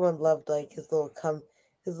like everyone loved like his little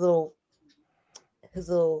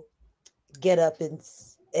get up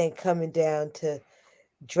and coming down to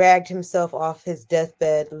dragged himself off his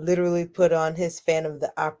deathbed, literally put on his Phantom of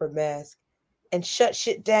the Opera mask and shut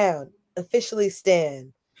shit down, officially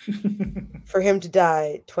stand for him to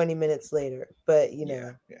die 20 minutes later. But you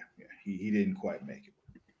know, yeah. He didn't quite make it.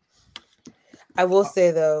 I will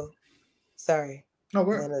say though, sorry. No,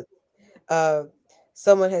 where?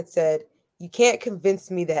 Someone had said, you can't convince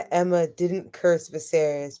me that Emma didn't curse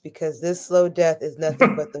Viserys because this slow death is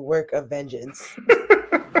nothing but the work of vengeance.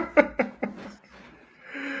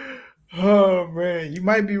 Oh man, you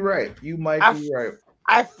might be right.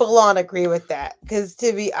 I full on agree with that because,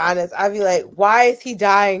 to be honest, I'd be like, why is he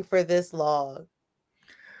dying for this long?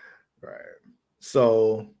 Right.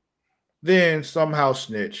 So then somehow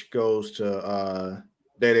Snitch goes to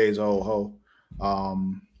Day Day's old hoe.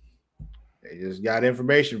 They just got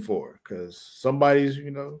information for her because somebody's,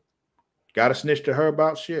 got to snitch to her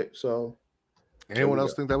about shit. So anyone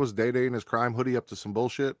else think that was Day Day in his crime hoodie up to some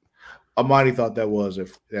bullshit? Amani thought that it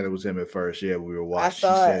was him at first. Yeah, we were watching. I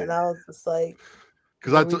saw it and I was just like,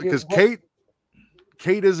 because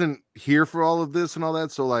Kate isn't here for all of this and all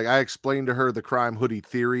that. So like I explained to her the crime hoodie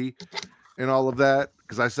theory and all of that.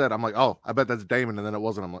 Because I said, I'm like, oh, I bet that's Damon, and then it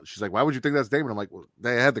wasn't. She's like, why would you think that's Damon? I'm like, well,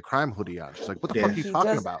 they had the crime hoodie on. She's like, what the fuck are you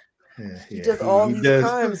talking about? He does all these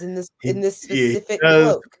crimes in this specific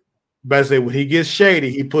cloak. Basically, when he gets shady,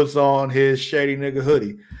 he puts on his shady nigga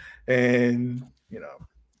hoodie, and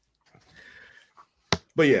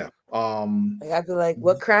But yeah, I'd be like,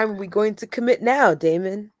 what crime are we going to commit now,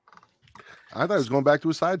 Damon? I thought he was going back to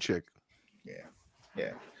a side chick.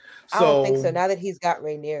 Yeah. I don't think so. Now that he's got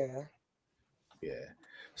Rhaenyra. Yeah.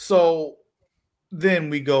 So then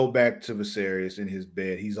we go back to Viserys in his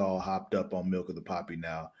bed. He's all hopped up on Milk of the Poppy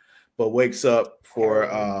now, but wakes up for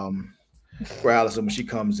Alicent when she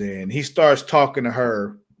comes in. He starts talking to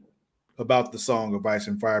her about the Song of Ice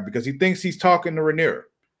and Fire because he thinks he's talking to Rhaenyra.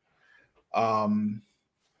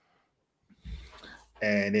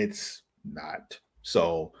 And it's not.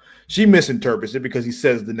 So she misinterprets it because he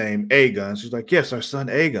says the name Aegon. She's like, yes, our son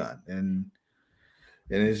Aegon. And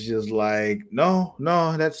it's just like, no,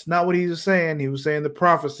 that's not what he was saying. He was saying the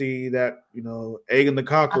prophecy that, Aegon the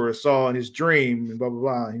Conqueror saw in his dream and blah, blah,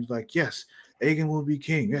 blah. And he was like, yes, Aegon will be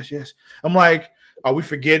king. Yes. I'm like, are we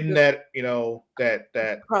forgetting that,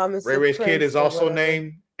 that Ray Ray's kid is also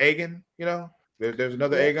named Aegon? There's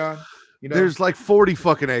another Aegon. There's like 40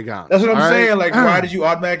 fucking Aegon. That's what I'm saying. Like, why did you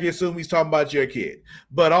automatically assume he's talking about your kid?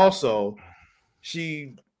 But also,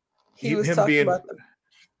 he was talking about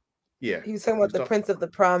the Prince of the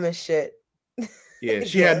Promise shit. Yeah,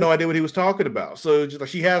 she had no idea what he was talking about. So just like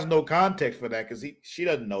she has no context for that because she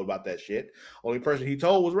doesn't know about that shit. Only person he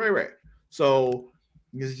told was Ray Ray. So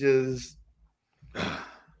it's just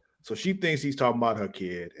so she thinks he's talking about her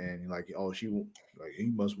kid, and he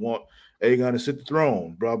must want Aegon to sit the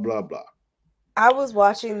throne, blah, blah, blah. I was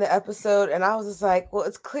watching the episode and I was just like, well,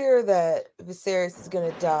 it's clear that Viserys is going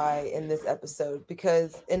to die in this episode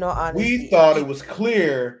because, in all honesty, we thought it was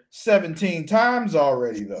clear 17 times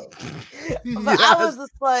already, though. But I was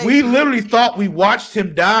just like, we literally thought we watched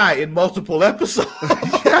him die in multiple episodes.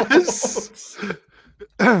 Yes.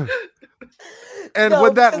 And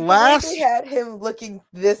when that last they had him looking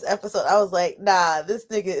this episode, I was like, nah, this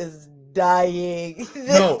nigga is dying.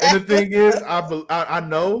 No, and the thing is, I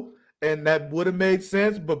know, and that would have made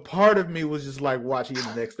sense, but part of me was just like watching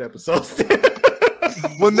the next episode.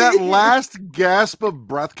 When that last gasp of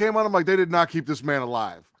breath came on, I'm like, they did not keep this man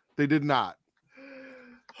alive. They did not.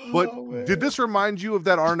 But did this remind you of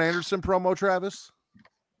that Arn Anderson promo, Travis?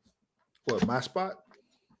 What, My Spot?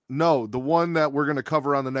 No, the one that we're going to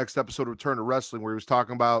cover on the next episode of Return to Wrestling, where he was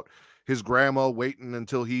talking about his grandma waiting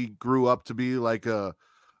until he grew up to be like a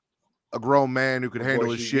grown man who could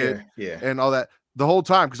handle his shit and all that. The whole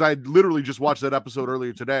time, because I literally just watched that episode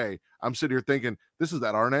earlier today, I'm sitting here thinking, this is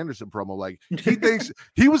that Arn Anderson promo. Like, he thinks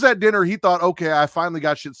he was at dinner. He thought, okay, I finally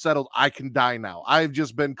got shit settled. I can die now. I've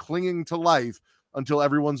just been clinging to life until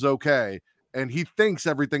everyone's okay. And he thinks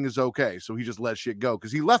everything is okay. So he just let shit go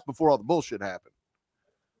because he left before all the bullshit happened.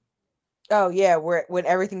 Oh, yeah. When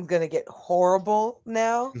everything's going to get horrible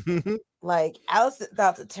now. Like, Alice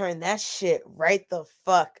about to turn that shit right the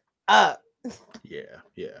fuck up. Yeah.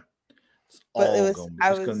 But It's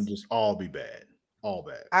gonna just all be bad. All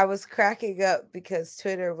bad. I was cracking up because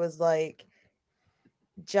Twitter was like,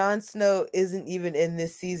 Jon Snow isn't even in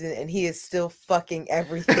this season and he is still fucking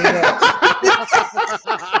everything up.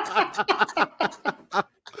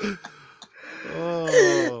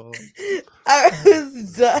 Oh. I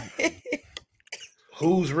was dying.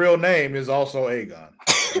 Whose real name is also Aegon.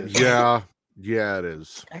 Yeah, it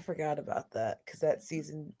is. I forgot about that because that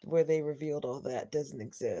season where they revealed all that doesn't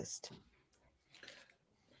exist.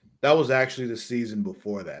 That was actually the season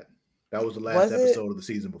before that. That was the last episode of the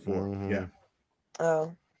season before. Mm-hmm. Yeah.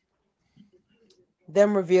 Oh.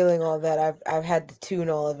 Them revealing all that, I've had to tune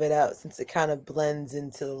all of it out since it kind of blends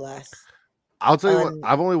into the last. I'll tell you what,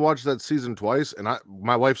 I've only watched that season twice, and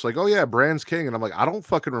my wife's like, "Oh yeah, Bran's king," and I'm like, "I don't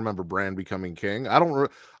fucking remember Bran becoming king. I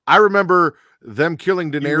remember them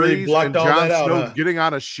killing Daenerys and Jon Snow getting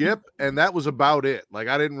on a ship, and that was about it. Like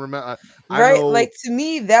I didn't remember. Like to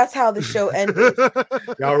me, that's how the show ended.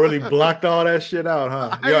 Y'all really blocked all that shit out,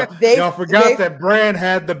 huh? Y'all forgot that Bran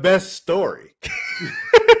had the best story.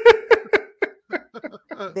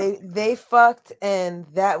 They fucked, and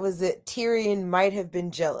that was it. Tyrion might have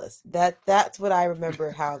been jealous. That's what I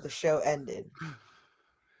remember how the show ended.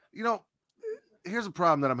 You know, here's a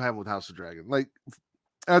problem that I'm having with House of Dragon. Like,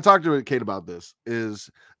 and I talked to Kate about this,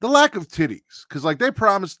 is the lack of titties. Because like they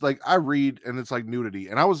promised, like I read and it's like nudity,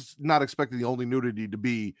 and I was not expecting the only nudity to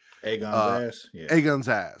be Aegon's ass. Yeah. Aegon's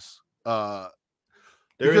ass.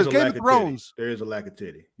 There is a lack of Thrones. There is a lack of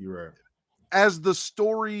titty. You're right. As the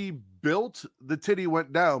story built, the titty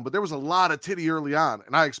went down, but there was a lot of titty early on,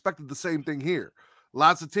 and I expected the same thing here.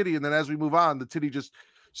 Lots of titty, and then as we move on, the titty just.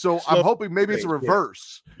 So I'm hoping maybe it's a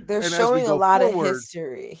reverse. They're showing a lot of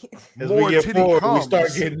history. As we get forward, we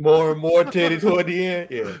start getting more and more titty toward the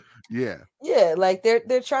end. Yeah. Like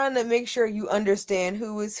they're trying to make sure you understand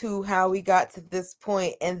who is who, how we got to this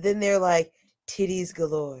point, and then they're like titties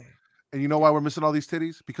galore. And you know why we're missing all these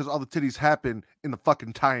titties? Because all the titties happen in the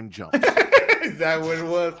fucking time jump. Is that what it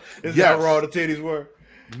was? Is that where all the titties were?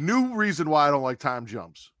 New reason why I don't like time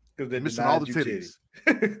jumps. Because they're missing all the titties.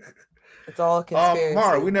 It's all a conspiracy.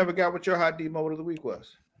 Mara, we never got what your hot D moment of the week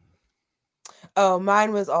was. Oh,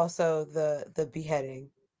 mine was also the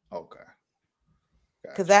beheading. Okay.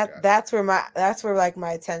 Because that's where like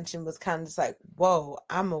my attention was kind of just like, whoa,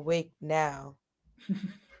 I'm awake now.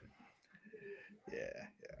 Yeah.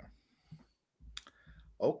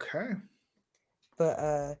 Okay. But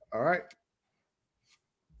all right.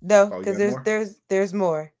 No, because there's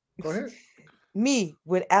more. Go ahead. Me,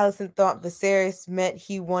 when Alicent thought Viserys meant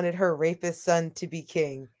he wanted her rapist son to be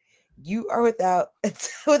king. You are without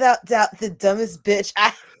doubt the dumbest bitch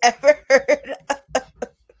I've ever heard of.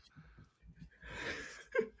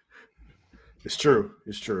 It's true.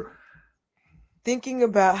 Thinking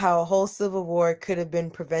about how a whole civil war could have been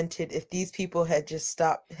prevented if these people had just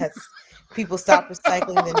stopped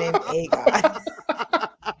recycling the name Aegon.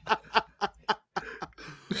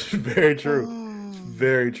 Very true.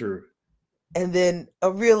 Very true. And then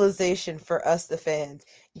a realization for us, the fans.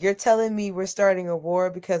 You're telling me we're starting a war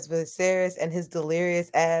because Viserys and his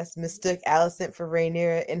delirious ass mistook Alicent for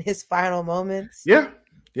Rhaenyra in his final moments? Yeah.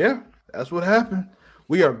 That's what happened.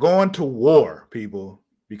 We are going to war, people,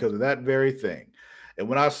 because of that very thing.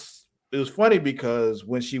 And it was funny because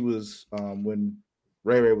when she was, when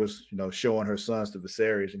Rhaenyra was, showing her sons to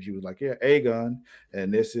Viserys, and she was like, "Yeah, Aegon,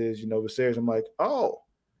 and this is, Viserys." I'm like, "Oh,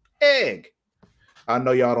 egg." I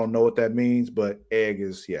know y'all don't know what that means, but egg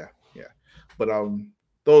is, yeah. But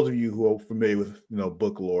those of you who are familiar with,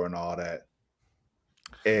 book lore and all that,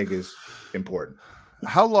 egg is important.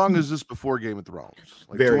 How long is this before Game of Thrones?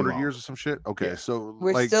 Like very 200 long. years or some shit? Okay, yeah. So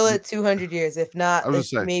we're still at 200 years, if not,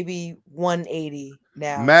 maybe 180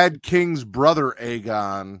 now. Mad King's brother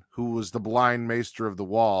Aegon, who was the blind maester of the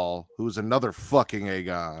wall, who was another fucking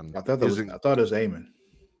Aegon. I thought it was Aemon.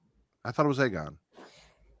 I thought it was Aegon.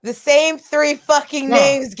 The same three fucking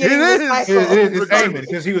names getting recycled. It's Aemon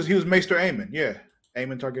because he was Maester Aemon. Yeah,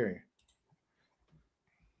 Aemon Targaryen.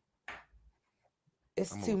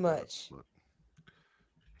 It's too much.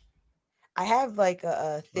 I have like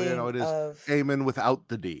a thing You know, it is of Aemon without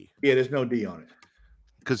the D Yeah, there's no D on it.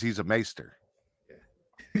 because he's a maester.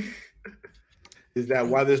 Is that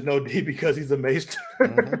why there's no D? Because he's a maester.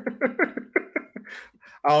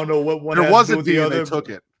 I don't know what one. There has was to do a with D the and other. they took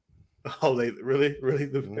it. Oh, they really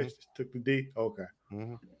the Mhm. maesters took the D. Okay,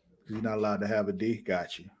 Mhm. you're not allowed to have a D.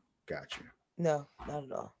 Got you. no, not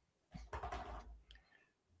at all.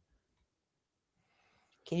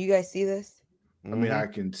 Can you guys see this? I mean, Mhm. I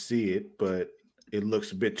can see it, but it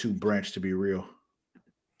looks a bit too branched to be real.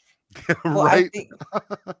 Well, I Right? think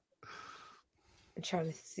I'm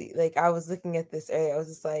trying to see. Like, I was looking at this earlier. I was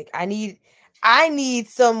just like, I need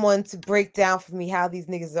someone to break down for me how these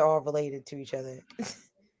niggas are all related to each other.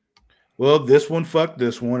 Well, this one fucked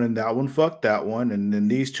this one, and that one fucked that one, and then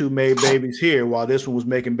these two made babies here, while this one was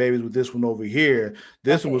making babies with this one over here.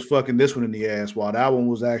 This one Okay. was fucking this one in the ass, while that one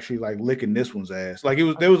was actually like licking this one's ass. Like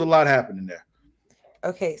there was a lot happening there.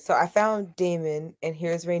 Okay, so I found Damon, and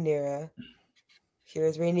here's Rhaenyra.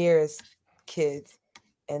 Here's Rhaenyra's kids,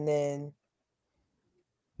 and then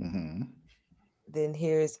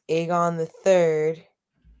here's Aegon the Third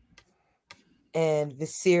and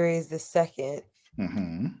Viserys the Second.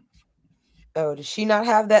 Oh, does she not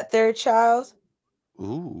have that third child?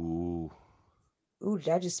 Ooh. Did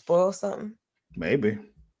I just spoil something? Maybe.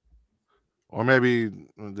 Or maybe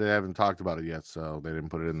they haven't talked about it yet, so they didn't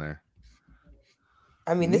put it in there.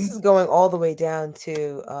 I mean, this is going all the way down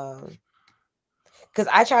to because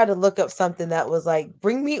I tried to look up something that was like,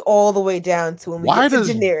 bring me all the way down to when we get to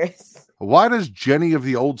Daenerys. Why does Jenny of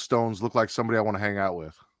the Old Stones look like somebody I want to hang out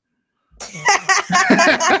with?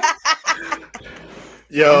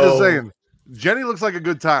 Yo, I'm just saying, Jenny looks like a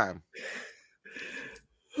good time.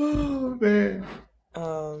 Oh man.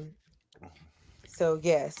 So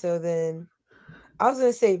yeah, so then I was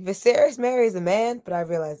gonna say Viserys marries a man, but I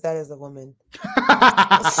realized that is a woman.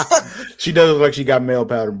 She does look like she got male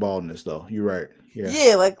pattern baldness, though. You're right.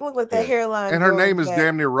 Yeah, like look like that hairline. And her name is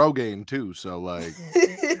damn near Rogaine too. So like,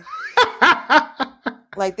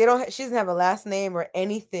 like she doesn't have a last name or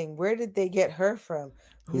anything. Where did they get her from?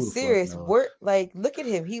 Viserys, like look at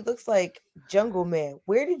him. He looks like Jungle Man.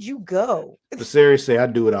 Where did you go? Viserys say, "I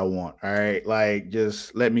do what I want. All right, like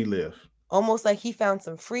just let me live." Almost like he found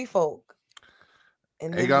some free folk.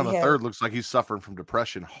 And Aegon the Third looks like he's suffering from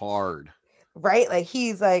depression hard. Right? Like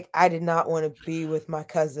he's like, I did not want to be with my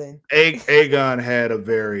cousin. Aegon had a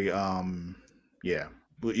very yeah.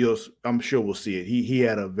 I'm sure we'll see it. He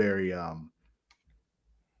had a very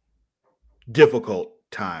difficult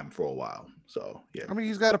time for a while. So yeah. I mean,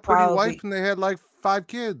 he's got a pretty wife and they had like 5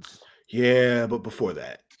 kids. Yeah, but before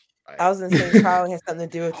that, I was gonna say it probably has something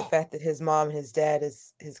to do with the fact that his mom and his dad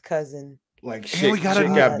is his cousin. Like shit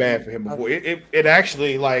got bad for him before. It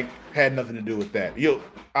actually like had nothing to do with that.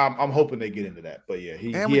 I'm hoping they get into that. But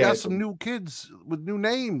yeah, we got some new kids with new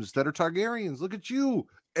names that are Targaryens. Look at you,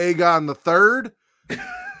 Aegon the Third.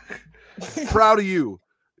 Proud of you,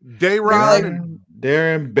 Daeron,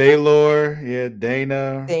 Darren, Baelor,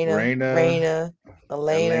 Dana, Rhaena,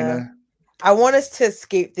 Elena. I want us to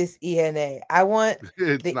escape this ENA. I want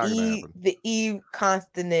the E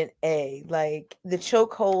consonant A, like the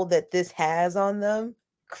chokehold that this has on them.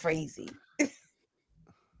 Crazy.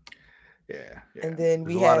 Yeah. And then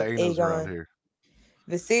we have Aegon.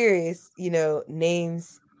 Viserys,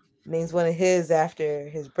 names one of his after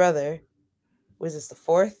his brother. Was this the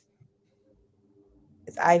 4th?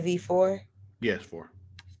 It's IV4? Yes, 4.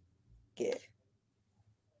 Yeah.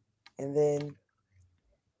 And then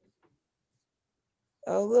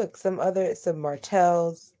look, some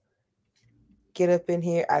Martells get up in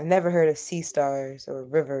here. I've never heard of Sea Stars or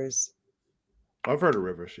Rivers. I've heard of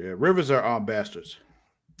Rivers. Yeah, Rivers are bastards.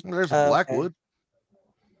 There's Blackwood.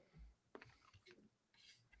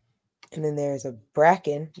 And then there's a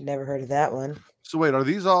Bracken. Never heard of that one. So wait, are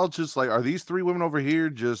these all just like, are these 3 women over here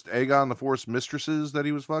just Aegon the Fourth's mistresses that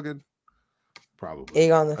he was fucking? Probably.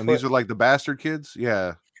 Aegon the Fourth. And these are like the bastard kids?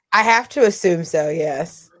 Yeah. I have to assume so,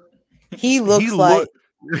 yes. He looks like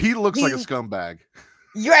a scumbag.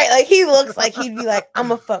 You're right. Like he looks like he'd be like, I'm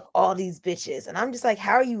gonna fuck all these bitches. And I'm just like,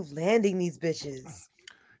 how are you landing these bitches?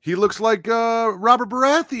 He looks like Robert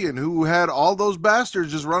Baratheon, who had all those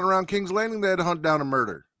bastards just run around King's Landing. They had to hunt down and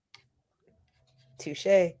murder.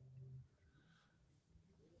 Touche.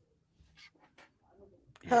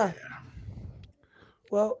 Huh.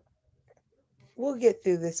 Well, we'll get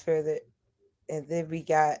through this further. And then we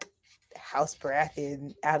got House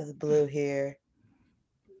Baratheon out of the blue here.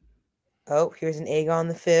 Oh, here's an Aegon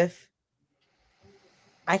the Fifth.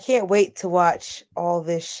 I can't wait to watch all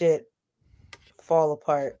this shit fall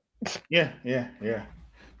apart. Yeah. I'm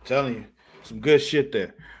telling you, some good shit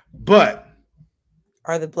there. But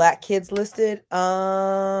Are the black kids listed?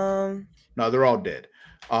 No, they're all dead.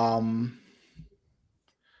 Well,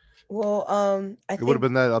 I It would have think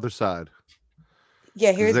been that other side.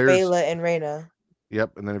 yeah. Here's there's- Bela and Reyna.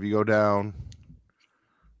 Yep, and then if you go down,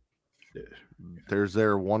 there's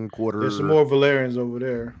their 1/4. There's some more Valerians over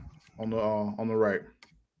there on the right.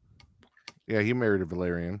 Yeah, he married a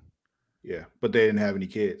Valerian. Yeah, but they didn't have any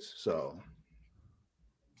kids, so.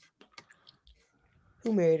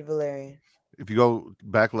 Who married Valerian? If you go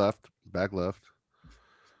back left.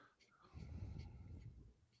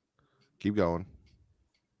 Keep going.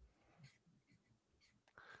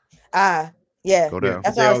 Yeah. Go down.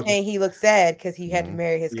 That's why I was saying he looked sad because he had to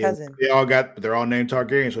marry his Yeah, cousin. they're all named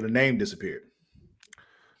Targaryen, so the name disappeared.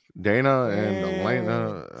 Dana and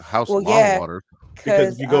Elena, House Well, Longwater.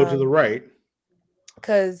 Because if you go to the right.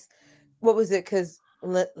 Because, what was it? Because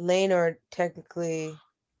Lane are technically,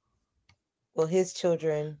 well, his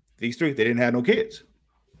children. These three, they didn't have no kids.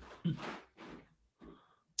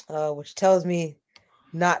 Which tells me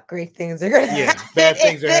not great things are going to happen. Bad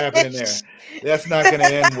things are happening there. That's not going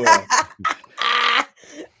to end well.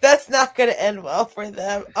 That's not going to end well for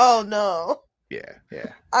them. Oh, no. Yeah.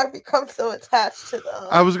 I've become so attached to them.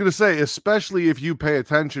 I was going to say, especially if you pay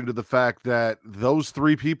attention to the fact that those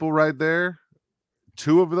three people right there,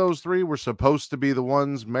 2 of those 3 were supposed to be the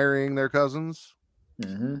ones marrying their cousins.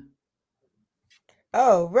 Mm-hmm.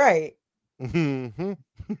 Oh, right. Mm-hmm.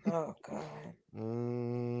 Oh, God.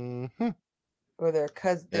 Mm-hmm. Or their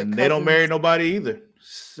cousin. And they don't marry nobody either.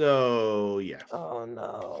 So, yeah. Oh,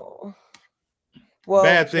 no. Well,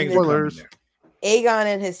 bad things are coming there. Aegon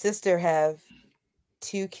and his sister have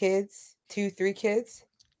 3 kids.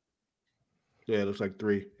 Yeah, it looks like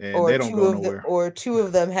 3. And they don't go nowhere. Or 2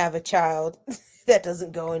 of them have a child that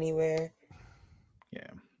doesn't go anywhere. Yeah.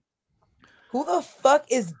 Who the fuck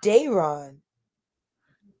is Daeron?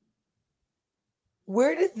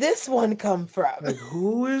 Where did this one come from? Like,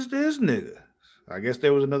 who is this nigga? I guess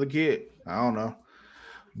there was another kid. I don't know.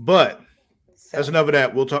 But that's enough of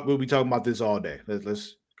that. We'll be talking about this all day.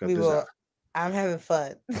 Let's cut this out. I'm having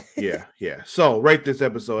fun. Yeah. So rate this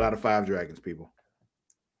episode out of 5 dragons, people.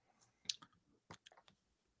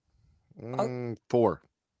 4.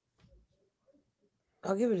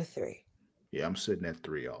 I'll give it a 3. Yeah, I'm sitting at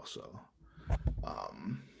 3 also.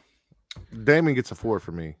 Damon gets a 4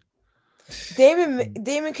 for me.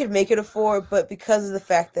 Damon could make it a 4, but because of the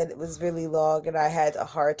fact that it was really long and I had a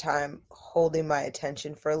hard time holding my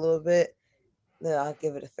attention for a little bit, then I'll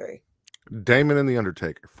give it a 3. Damon and the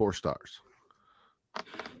Undertaker, 4 stars.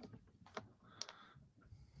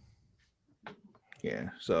 Yeah,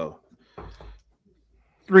 so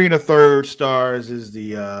 3 1/3 stars is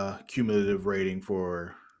the cumulative rating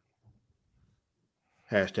for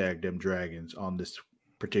 #DemDragons on this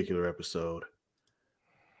particular episode.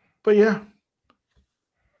 But yeah,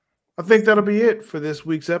 I think that'll be it for this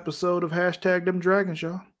week's episode of #DemDragons,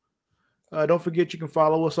 y'all. Don't forget you can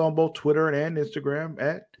follow us on both Twitter and Instagram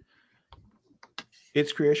at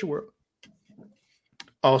It's Creation World.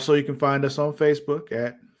 Also, you can find us on Facebook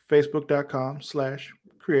at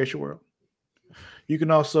facebook.com/Creation World. You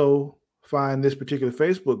can also find this particular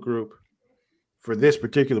Facebook group for this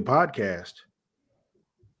particular podcast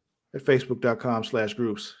at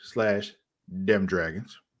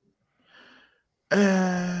facebook.com/groups/DemDragons.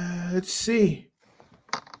 Let's see.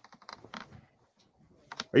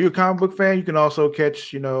 Are you a comic book fan? You can also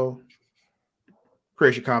catch,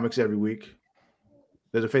 Creation Comics every week.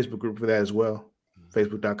 There's a Facebook group for that as well.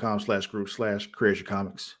 Facebook.com/group/Creation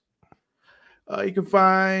Comics. You can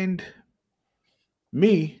find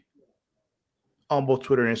me on both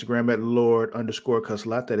Twitter and Instagram at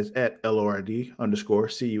Lord_Cussalott. That is at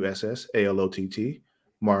LORD_CUSSALOTT.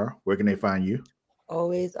 Mara, where can they find you?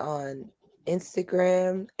 Always on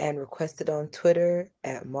Instagram and requested on Twitter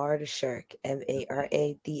at Maradashark,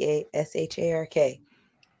 MARADASHARK.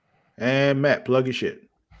 And Matt, plug your shit.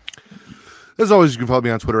 As always, you can follow me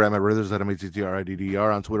on Twitter at Matt Rithers, at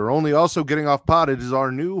MATTRIDDR on Twitter only. Also, Getting Off Pod, it is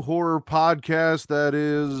our new horror podcast that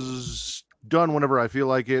is done whenever I feel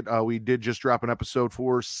like it. We did just drop an episode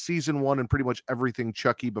for season 1 and pretty much everything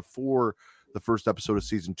Chucky before the first episode of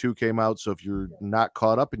season 2 came out. So if you're not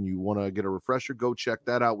caught up and you want to get a refresher, go check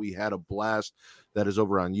that out. We had a blast. That is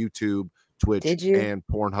over on YouTube, Twitch, and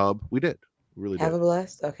Pornhub. We did. We really have did. A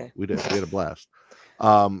blast? Okay. We did. We had a blast.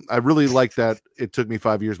 I really like that it took me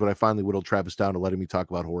 5 years, but I finally whittled Travis down to letting me talk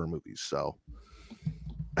about horror movies. So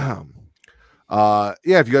yeah,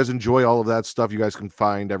 if you guys enjoy all of that stuff, you guys can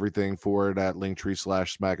find everything for it at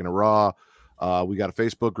Linktree/SmackingItRaw. We got a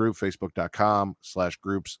Facebook group,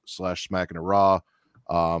 facebook.com/groups/SmackingItRaw.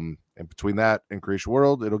 And between that and Creation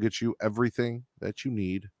World, it'll get you everything that you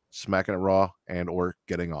need smacking it raw, and or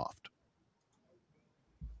getting offed.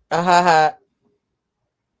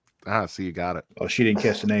 See, you got it. Oh, she didn't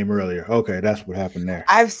catch the name earlier. Okay, that's what happened there.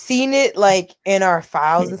 I've seen it like in our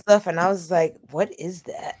files and stuff, and I was like, what is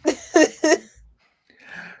that?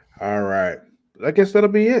 All right. I guess that'll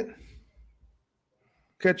be it.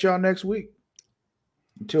 Catch y'all next week.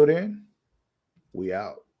 Until then, we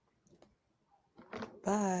out.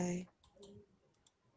 Bye.